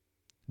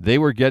 They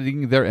were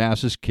getting their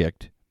asses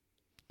kicked.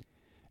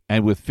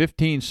 And with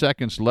 15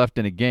 seconds left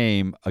in a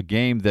game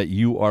that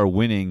you are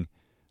winning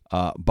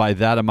by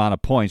that amount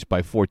of points,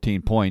 by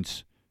 14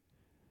 points,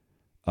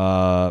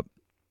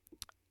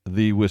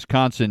 the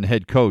Wisconsin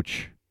head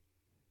coach,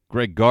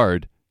 Greg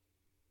Gard,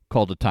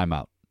 called a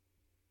timeout.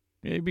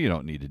 Maybe you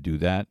don't need to do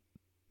that.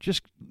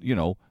 Just,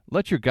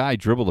 let your guy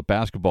dribble the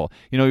basketball.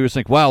 He was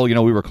like, well, we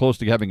were close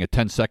to having a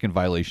 10-second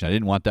violation. I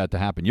didn't want that to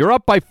happen. You're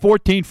up by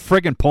 14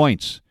 friggin'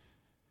 points.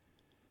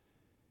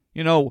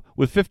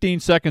 With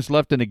 15 seconds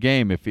left in the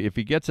game, if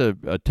he gets a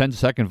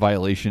 10-second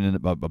violation and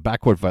a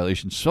backcourt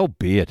violation, so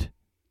be it.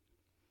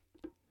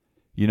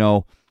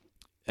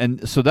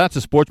 And so that's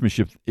a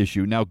sportsmanship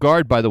issue. Now,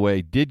 Gard, by the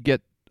way, did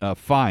get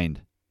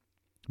fined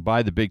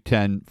by the Big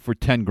Ten for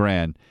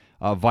 $10,000,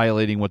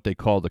 violating what they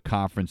call the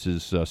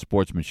conference's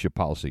sportsmanship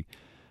policy.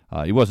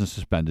 He wasn't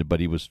suspended, but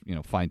he was,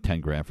 fined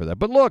 $10,000 for that.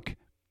 But look,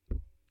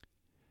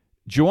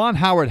 Juwan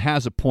Howard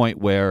has a point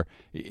where,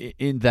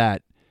 in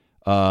that,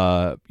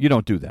 you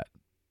don't do that.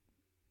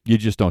 You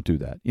just don't do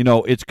that.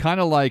 It's kind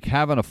of like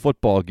having a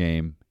football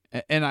game.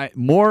 And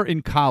more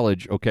in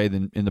college, okay,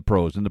 than in the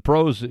pros. In the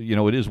pros, it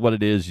is what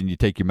it is, and you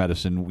take your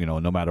medicine,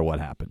 no matter what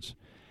happens.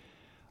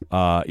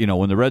 When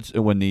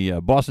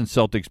the Boston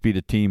Celtics beat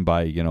a team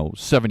by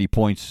 70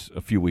 points a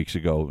few weeks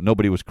ago,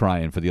 nobody was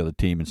crying for the other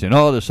team and saying,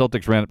 "Oh, the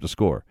Celtics ran up the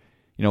score."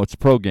 It's a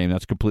pro game.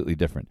 That's completely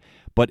different.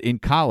 But in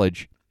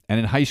college and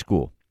in high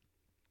school,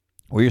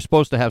 where you're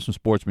supposed to have some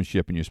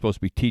sportsmanship and you're supposed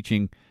to be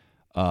teaching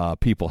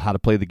people how to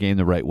play the game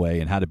the right way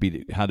and how to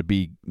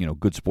be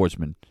good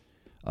sportsmen,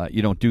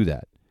 you don't do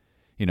that.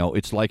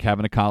 It's like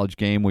having a college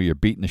game where you're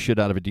beating the shit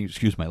out of a team,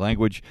 excuse my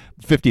language,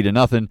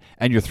 50-0,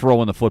 and you're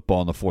throwing the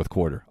football in the fourth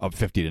quarter of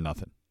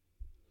 50-0.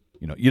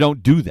 You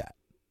don't do that.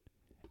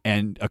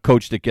 And a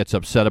coach that gets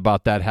upset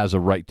about that has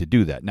a right to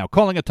do that. Now,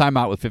 calling a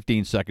timeout with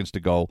 15 seconds to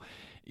go,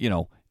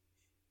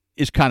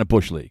 is kind of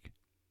Bush League.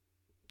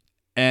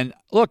 And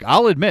look,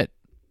 I'll admit,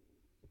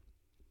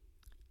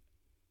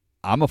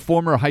 I'm a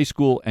former high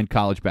school and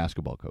college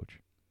basketball coach.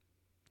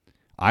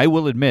 I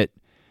will admit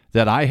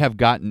that I have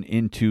gotten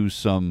into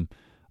some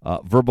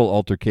verbal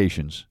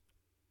altercations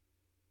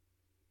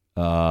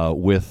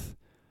with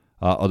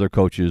other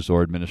coaches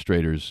or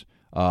administrators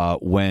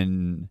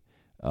when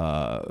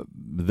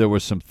there were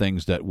some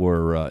things that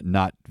were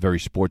not very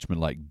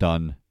sportsmanlike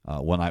done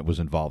when I was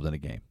involved in a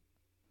game.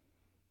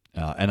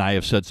 And I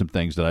have said some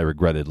things that I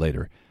regretted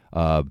later.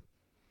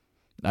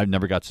 I've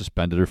never got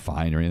suspended or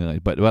fined or anything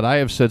like that, but I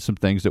have said some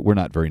things that were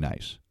not very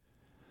nice.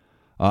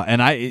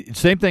 And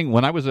same thing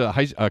when I was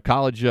a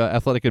college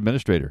athletic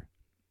administrator.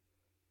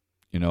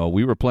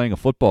 We were playing a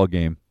football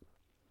game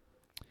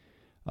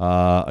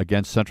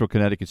against Central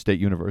Connecticut State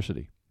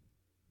University.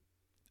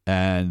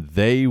 And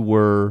they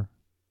were,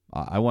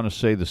 I want to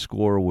say the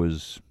score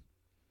was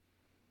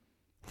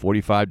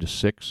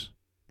 45-6,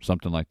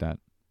 something like that.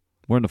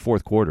 We're in the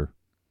fourth quarter.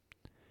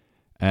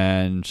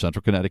 And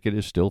Central Connecticut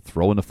is still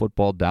throwing the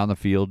football down the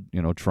field,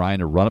 trying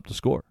to run up the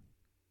score.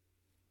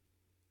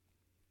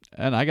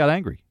 And I got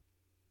angry.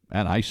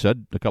 And I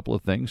said a couple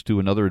of things to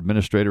another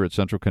administrator at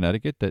Central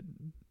Connecticut that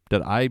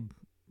I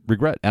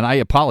regret. And I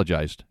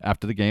apologized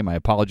after the game. I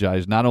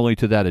apologized not only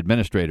to that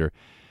administrator.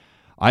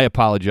 I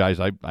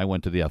apologized. I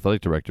went to the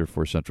athletic director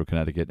for Central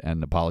Connecticut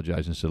and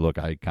apologized and said, look,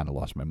 I kind of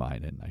lost my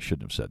mind and I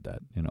shouldn't have said that.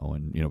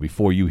 And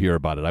before you hear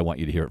about it, I want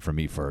you to hear it from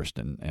me first.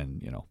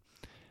 And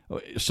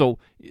so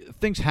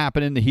things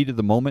happen in the heat of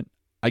the moment.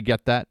 I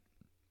get that.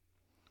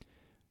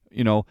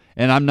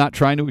 And I'm not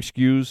trying to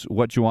excuse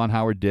what Juwan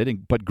Howard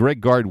did, but Greg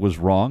Gard was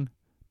wrong.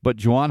 But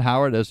Juwan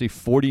Howard, as a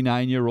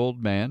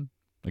 49-year-old man,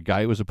 a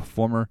guy who was a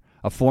former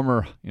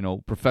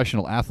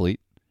professional athlete,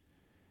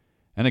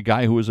 and a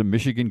guy who was a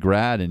Michigan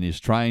grad and is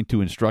trying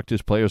to instruct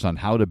his players on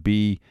how to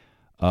be,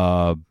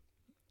 as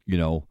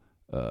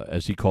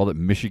he called it,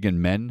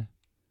 Michigan men,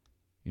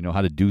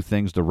 how to do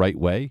things the right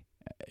way.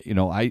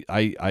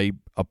 I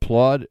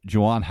applaud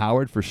Juwan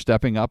Howard for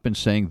stepping up and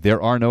saying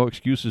there are no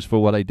excuses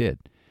for what I did.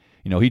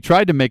 He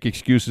tried to make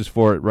excuses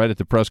for it right at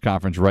the press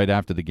conference right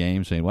after the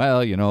game, saying,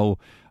 well,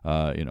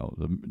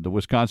 the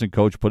Wisconsin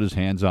coach put his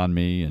hands on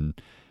me and,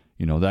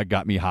 that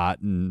got me hot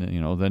and,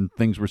 then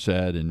things were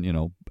said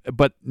and,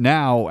 but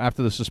now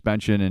after the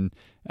suspension and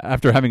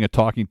after having a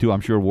talking to, I'm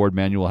sure Ward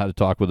Manuel had a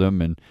talk with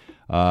him and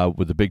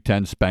with the Big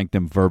Ten spanked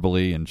him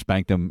verbally and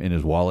spanked him in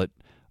his wallet.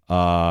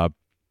 He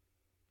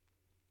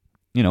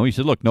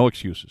said, "Look, no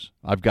excuses.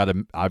 I've got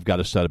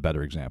to set a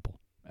better example,"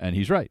 and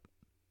he's right.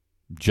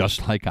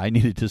 Just like I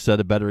needed to set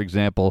a better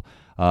example,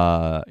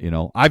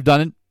 I've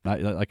done it.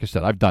 Like I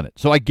said, I've done it,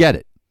 so I get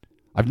it.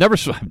 I've never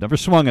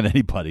swung at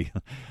anybody,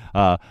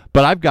 but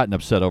I've gotten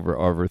upset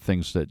over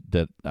things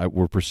that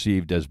were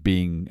perceived as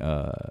being,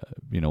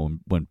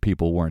 when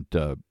people weren't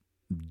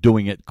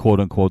doing it, quote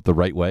unquote, the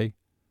right way.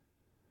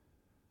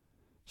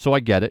 So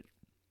I get it.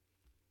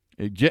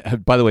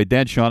 By the way,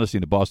 Dan Shaughnessy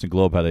in the Boston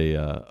Globe had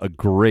a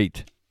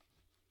great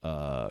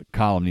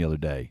column the other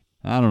day.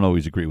 I don't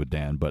always agree with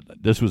Dan, but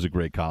this was a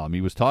great column. He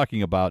was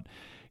talking about,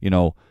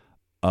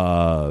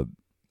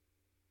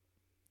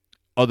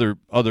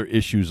 other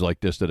issues like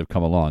this that have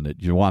come along. That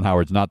Juwan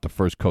Howard's not the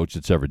first coach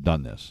that's ever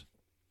done this,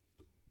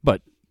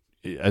 but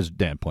as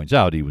Dan points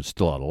out, he was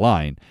still out of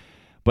line.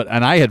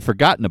 And I had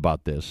forgotten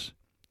about this.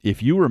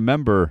 If you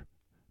remember,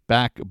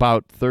 back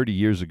about 30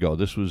 years ago,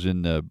 this was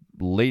in the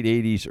late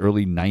 80s,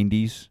 early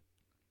 90s,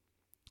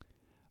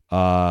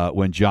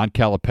 when John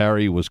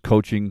Calipari was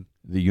coaching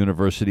the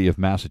University of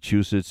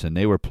Massachusetts, and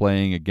they were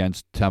playing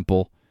against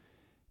Temple,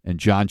 and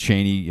John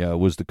Chaney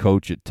was the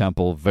coach at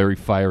Temple, very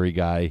fiery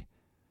guy.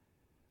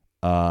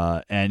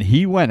 And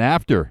he went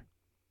after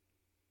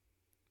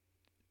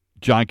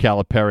John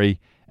Calipari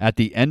at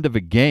the end of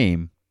a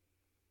game,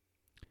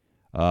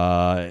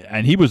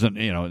 and he was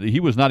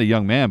not a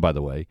young man, by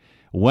the way.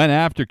 Went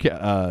after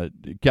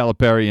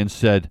Calipari and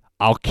said,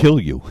 "I'll kill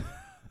you."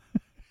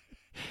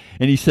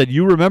 And he said,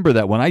 "You remember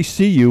that when I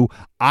see you,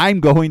 I'm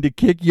going to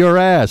kick your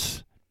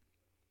ass."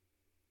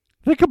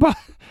 Think about,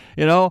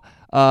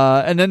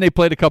 and then they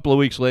played a couple of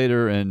weeks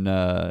later, and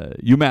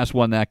UMass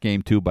won that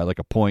game too by like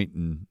a point,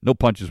 and no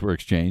punches were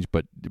exchanged.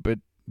 But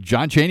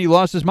John Chaney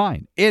lost his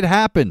mind. It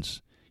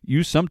happens.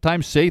 You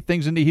sometimes say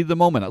things in the heat of the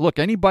moment. Look,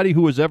 anybody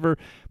who has ever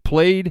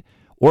played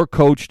or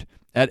coached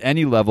at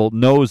any level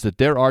knows that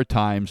there are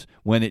times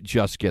when it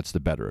just gets the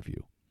better of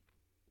you.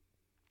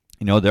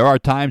 There are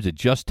times it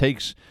just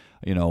takes,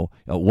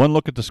 one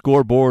look at the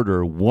scoreboard,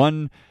 or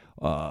one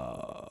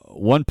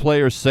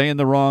player saying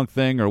the wrong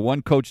thing, or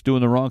one coach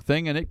doing the wrong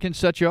thing, and it can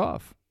set you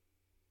off.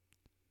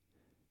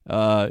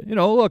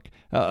 Look,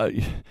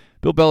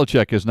 Bill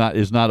Belichick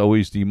is not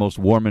always the most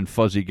warm and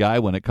fuzzy guy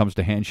when it comes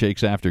to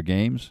handshakes after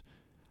games.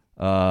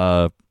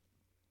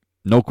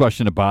 No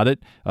question about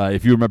it.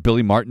 If you remember,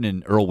 Billy Martin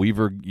and Earl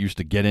Weaver used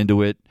to get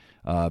into it.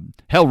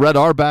 Hell, Red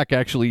Auerbach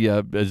actually,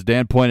 as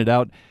Dan pointed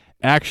out,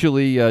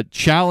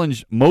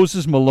 challenged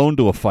Moses Malone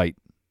to a fight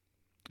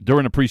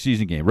during a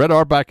preseason game. Red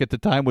Auerbach at the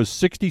time was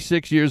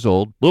 66 years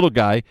old, little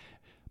guy.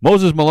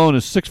 Moses Malone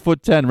is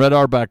 6'10". Red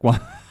Auerbach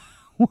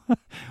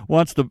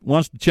wants to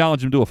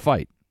challenge him to a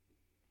fight.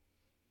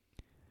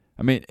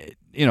 I mean,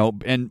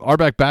 and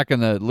Auerbach back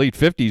in the late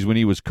 50s when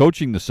he was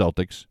coaching the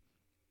Celtics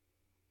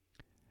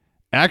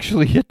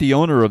actually hit the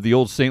owner of the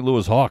old St.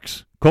 Louis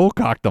Hawks,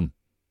 cold-cocked him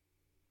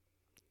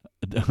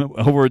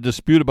over a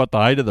dispute about the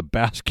height of the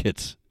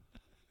baskets.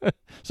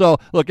 So,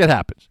 look, it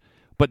happens.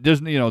 But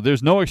there's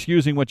no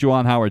excusing what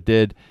Juwan Howard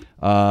did.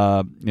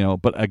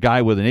 But a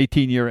guy with an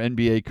 18-year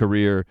NBA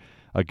career,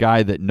 a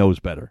guy that knows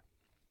better.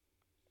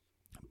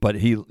 But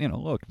he,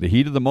 look, the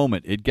heat of the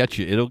moment, it gets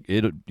you. It'll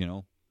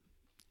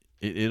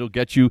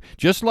get you.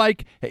 Just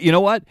like,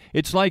 what?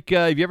 It's like,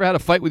 have you ever had a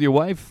fight with your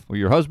wife or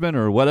your husband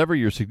or whatever,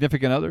 your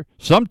significant other?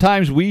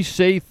 Sometimes we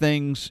say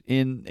things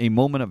in a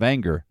moment of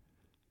anger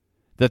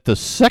that the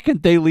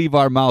second they leave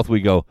our mouth, we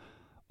go,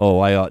 "Oh,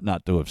 I ought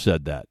not to have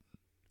said that."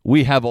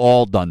 We have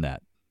all done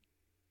that,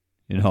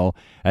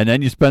 and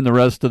then you spend the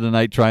rest of the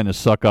night trying to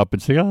suck up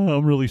and say, "Oh,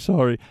 I'm really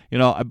sorry."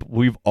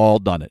 We've all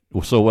done it.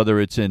 So whether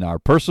it's in our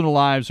personal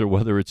lives or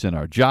whether it's in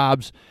our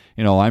jobs,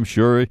 I'm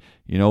sure,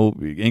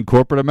 in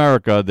corporate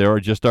America, there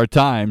are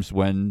times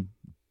when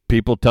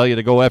people tell you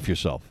to go F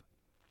yourself.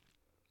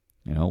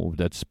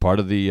 That's part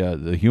of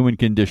the human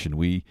condition.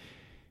 We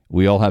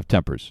all have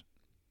tempers.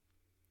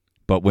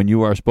 But when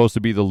you are supposed to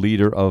be the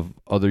leader of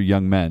other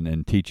young men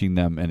and teaching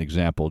them an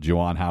example,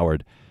 Juwan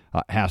Howard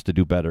has to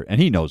do better,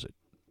 and he knows it.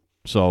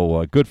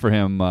 So good for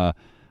him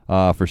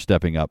for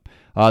stepping up.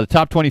 The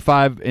top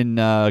 25 in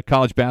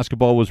college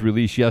basketball was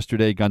released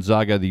yesterday.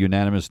 Gonzaga, the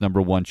unanimous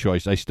 #1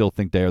 choice. I still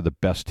think they are the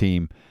best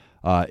team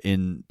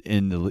in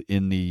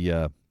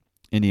the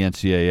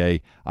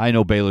NCAA. I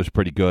know Baylor's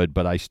pretty good,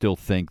 but I still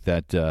think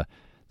that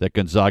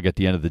Gonzaga at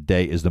the end of the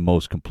day is the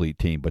most complete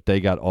team. But they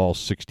got all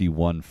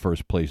 61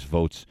 first-place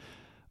votes.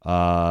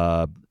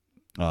 The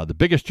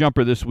biggest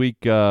jumper this week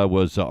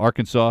was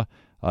Arkansas.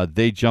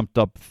 They jumped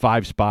up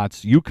 5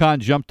 spots. UConn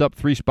jumped up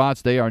 3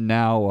 spots. They are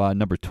now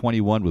number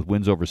 21 with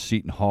wins over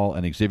Seton Hall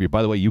and Xavier.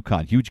 By the way,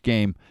 UConn, huge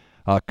game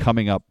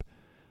coming up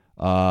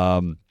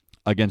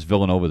against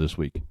Villanova this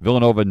week.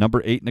 Villanova,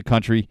 number 8 in the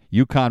country.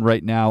 UConn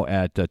right now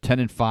at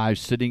 10-5,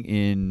 sitting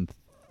in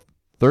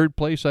 3rd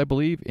place, I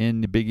believe,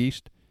 in the Big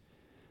East.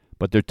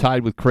 But they're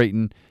tied with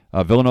Creighton.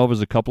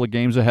 Villanova's a couple of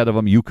games ahead of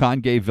them.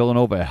 UConn gave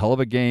Villanova a hell of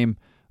a game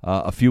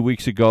a few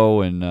weeks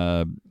ago, and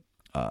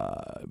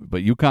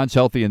But UConn's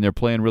healthy, and they're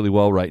playing really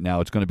well right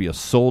now. It's going to be a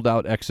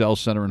sold-out XL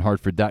Center in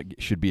Hartford. That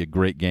should be a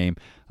great game.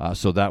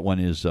 So that one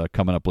is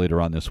coming up later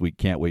on this week.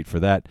 Can't wait for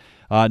that.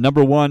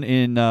 Number one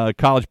in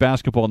college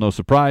basketball, no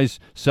surprise.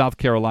 South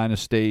Carolina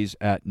stays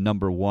at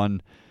number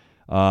one.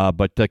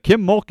 But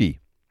Kim Mulkey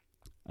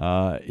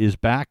is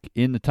back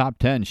in the top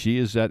 10. She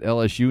is at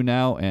LSU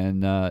now,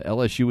 and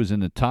LSU is in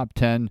the top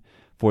 10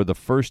 for the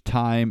first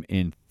time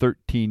in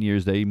 13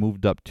 years. They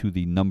moved up to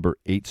the number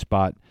 8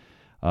 spot.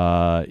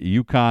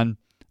 UConn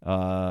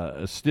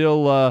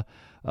still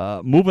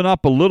moving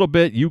up a little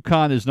bit.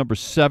 UConn is number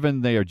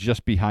 7. They are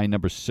just behind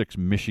number 6,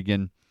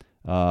 Michigan.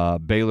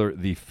 Baylor,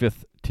 the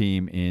 5th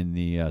team in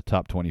the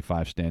top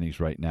 25 standings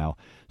right now.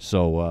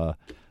 So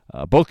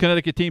both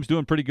Connecticut teams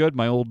doing pretty good.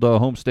 My old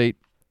home state,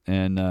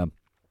 and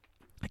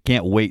I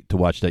can't wait to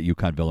watch that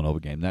UConn-Villanova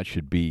game. That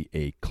should be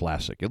a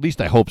classic. At least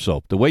I hope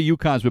so. The way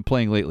UConn's been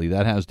playing lately,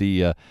 that has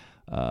the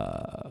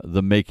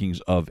makings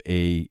of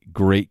a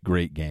great,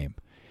 great game.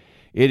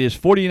 It is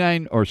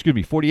 48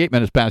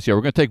 minutes past the hour.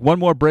 We're going to take one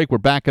more break. We're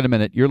back in a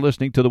minute. You're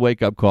listening to the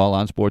Wake Up Call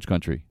on Sports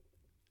Country.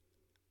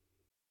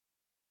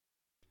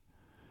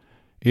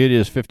 It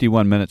is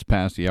 51 minutes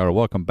past the hour.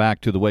 Welcome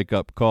back to the Wake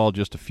Up Call.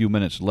 Just a few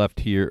minutes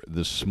left here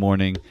this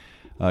morning.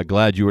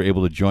 Glad you were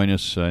able to join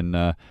us. And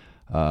I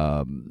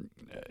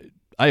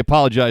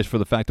apologize for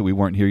the fact that we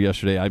weren't here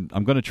yesterday.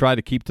 I'm going to try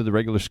to keep to the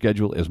regular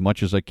schedule as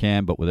much as I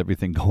can, but with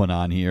everything going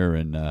on here,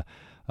 and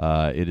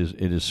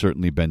it has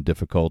certainly been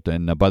difficult.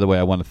 And by the way,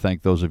 I want to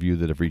thank those of you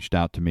that have reached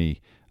out to me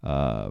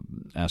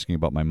asking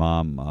about my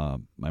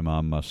mom. My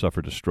mom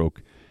suffered a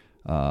stroke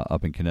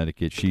up in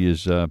Connecticut. She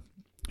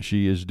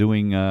is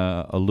doing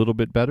a little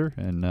bit better,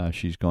 and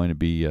she's going to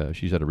be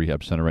she's at a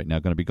rehab center right now.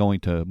 Going to be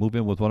going to move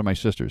in with one of my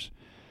sisters.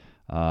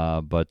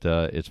 But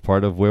it's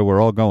part of where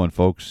we're all going,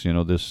 folks. You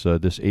know,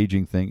 this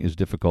aging thing is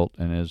difficult,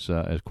 and as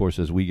of course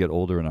as we get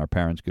older and our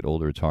parents get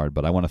older, it's hard.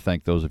 But I want to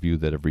thank those of you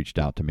that have reached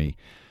out to me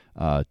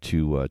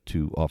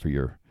to offer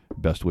your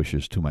best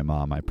wishes to my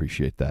mom. I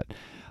appreciate that.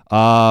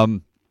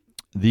 The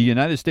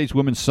United States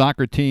women's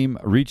soccer team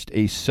reached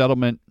a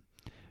settlement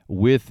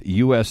with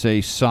USA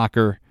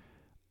Soccer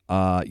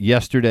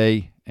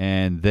yesterday,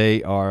 and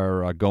they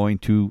are going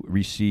to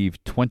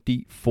receive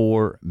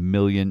 $24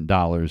 million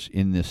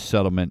in this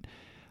settlement,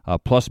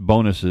 plus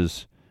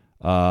bonuses,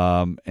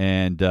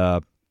 and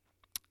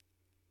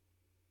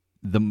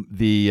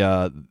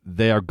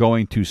they are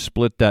going to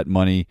split that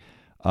money.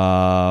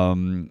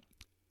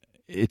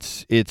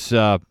 It's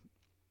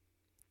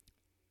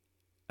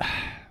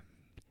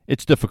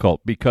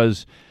difficult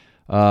because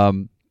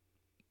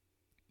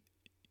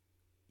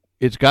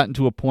it's gotten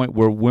to a point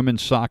where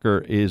women's soccer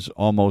is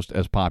almost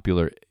as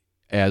popular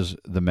as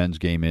the men's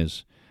game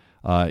is.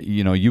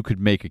 You could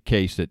make a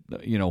case that,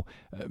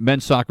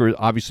 men's soccer is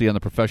obviously on the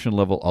professional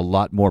level a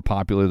lot more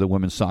popular than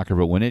women's soccer,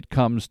 but when it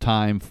comes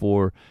time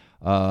for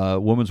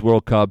Women's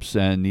World Cups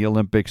and the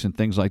Olympics and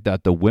things like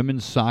that, the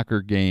women's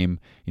soccer game,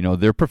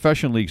 their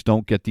professional leagues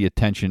don't get the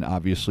attention,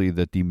 obviously,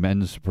 that the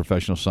men's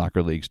professional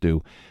soccer leagues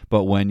do.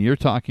 But when you're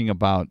talking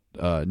about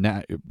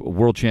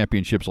world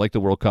championships like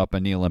the World Cup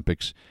and the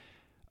Olympics,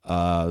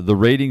 the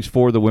ratings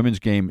for the women's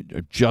game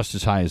are just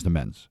as high as the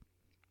men's.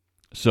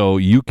 So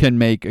you can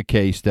make a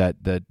case that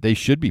they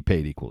should be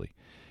paid equally.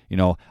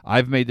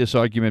 I've made this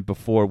argument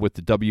before with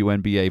the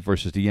WNBA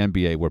versus the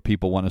NBA, where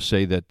people want to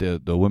say that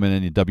the women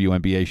in the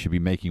WNBA should be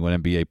making what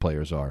NBA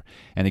players are.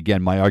 And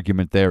again, my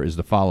argument there is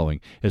the following.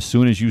 As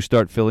soon as you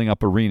start filling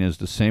up arenas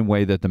the same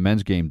way that the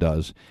men's game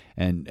does,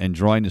 and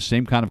drawing the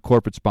same kind of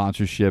corporate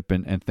sponsorship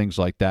and things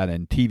like that,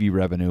 and TV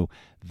revenue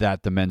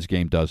that the men's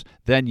game does,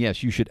 then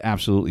yes, you should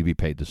absolutely be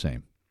paid the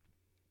same.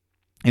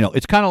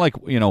 It's kind of like,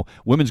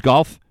 women's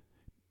golf.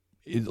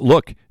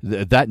 Look,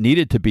 that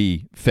needed to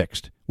be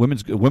fixed.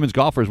 Women's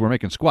golfers were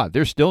making squat.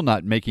 They're still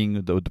not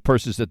making the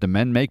purses that the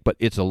men make, but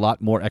it's a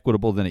lot more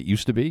equitable than it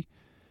used to be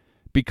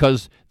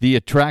because the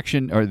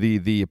attraction or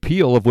the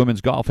appeal of women's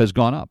golf has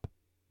gone up.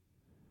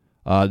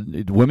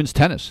 Women's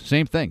tennis,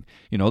 same thing.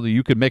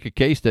 You could make a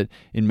case that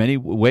in many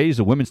ways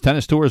the women's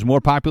tennis tour is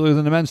more popular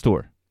than the men's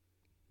tour.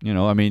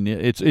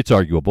 It's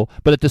arguable,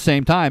 but at the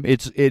same time,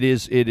 it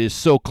is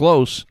so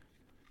close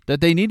that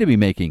they need to be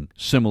making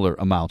similar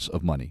amounts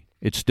of money.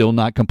 It's still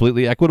not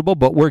completely equitable,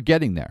 but we're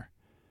getting there.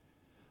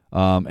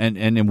 And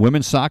in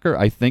women's soccer,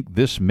 I think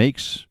this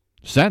makes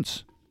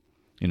sense.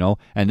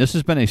 And this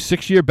has been a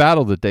 6-year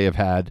battle that they have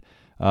had.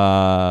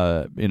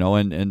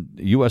 And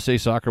USA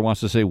Soccer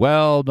wants to say,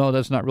 well, no,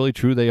 that's not really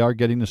true. They are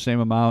getting the same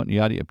amount.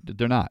 Yada.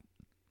 They're not.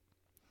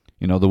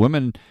 The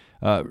women,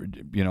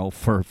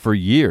 for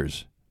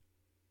years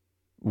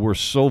were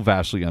so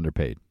vastly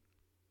underpaid.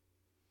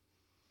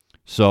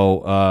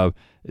 So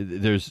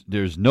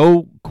there's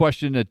no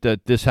question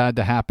that this had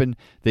to happen.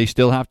 They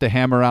still have to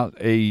hammer out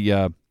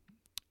a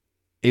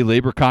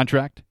labor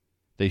contract.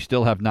 They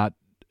still have not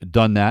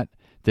done that.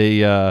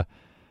 The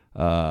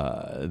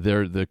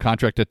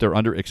contract that they're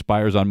under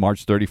expires on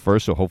March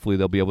 31st, so hopefully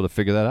they'll be able to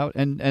figure that out.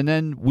 And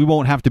then we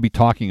won't have to be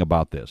talking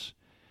about this.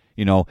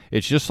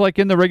 It's just like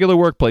in the regular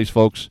workplace,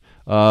 folks.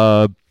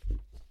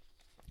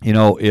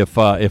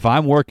 if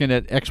I'm working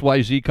at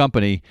XYZ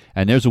company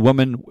and there's a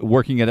woman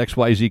working at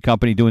XYZ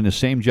company doing the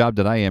same job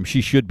that I am,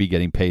 she should be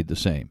getting paid the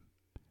same.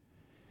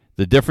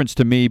 The difference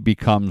to me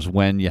becomes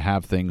when you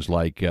have things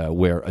like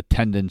where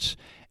attendance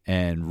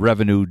and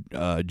revenue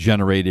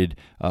generated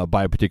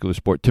by a particular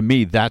sport. To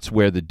me, that's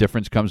where the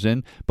difference comes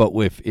in. But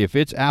if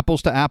it's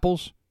apples to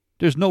apples,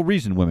 there's no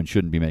reason women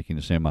shouldn't be making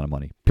the same amount of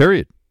money,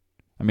 period.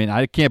 I mean,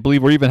 I can't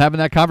believe we're even having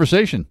that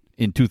conversation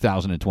in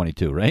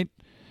 2022, right?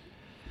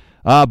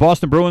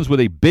 Boston Bruins with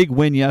a big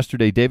win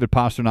yesterday. David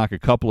Pastrnak, a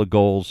couple of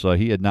goals.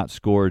 He had not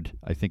scored,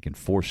 I think, in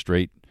 4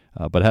 straight,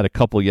 but had a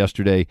couple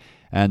yesterday.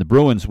 And the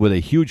Bruins with a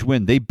huge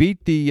win. They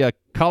beat the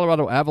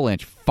Colorado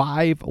Avalanche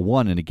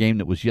 5-1 in a game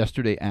that was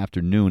yesterday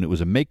afternoon. It was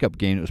a makeup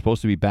game. It was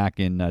supposed to be back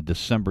in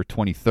December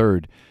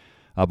 23rd,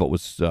 but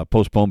was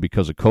postponed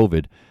because of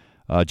COVID.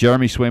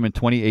 Jeremy Swayman,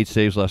 28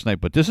 saves last night.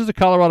 But this is a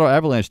Colorado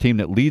Avalanche team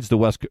that leads the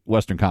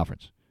Western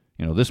Conference.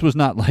 This was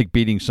not like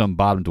beating some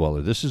bottom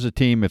dweller. This is a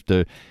team, if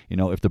the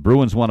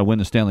Bruins want to win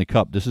the Stanley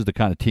Cup, this is the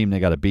kind of team they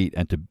got to beat.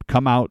 And to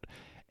come out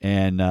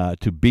and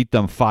to beat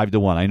them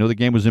 5-1. I know the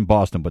game was in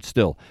Boston, but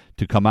still,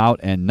 to come out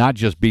and not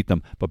just beat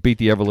them, but beat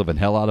the ever-living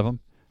hell out of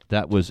them,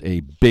 that was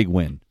a big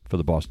win for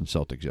the Boston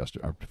Celtics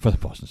yesterday. For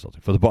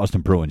the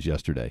Boston Bruins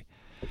yesterday.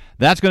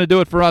 That's going to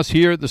do it for us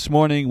here this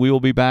morning. We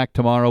will be back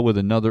tomorrow with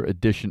another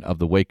edition of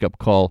the Wake Up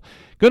Call.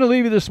 Going to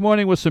leave you this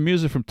morning with some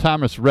music from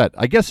Thomas Rhett.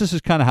 I guess this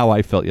is kind of how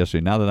I felt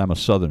yesterday. Now that I'm a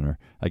Southerner,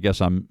 I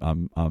guess I'm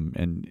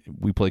and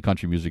we play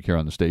country music here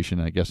on the station.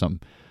 I guess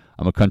I'm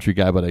a country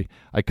guy, but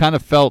I kind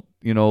of felt,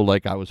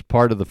 like I was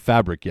part of the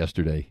fabric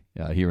yesterday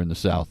here in the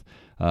South.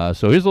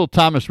 So here's a little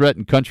Thomas Rhett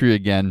and country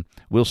again.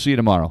 We'll see you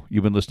tomorrow.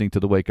 You've been listening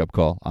to the Wake Up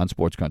Call on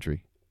Sports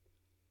Country.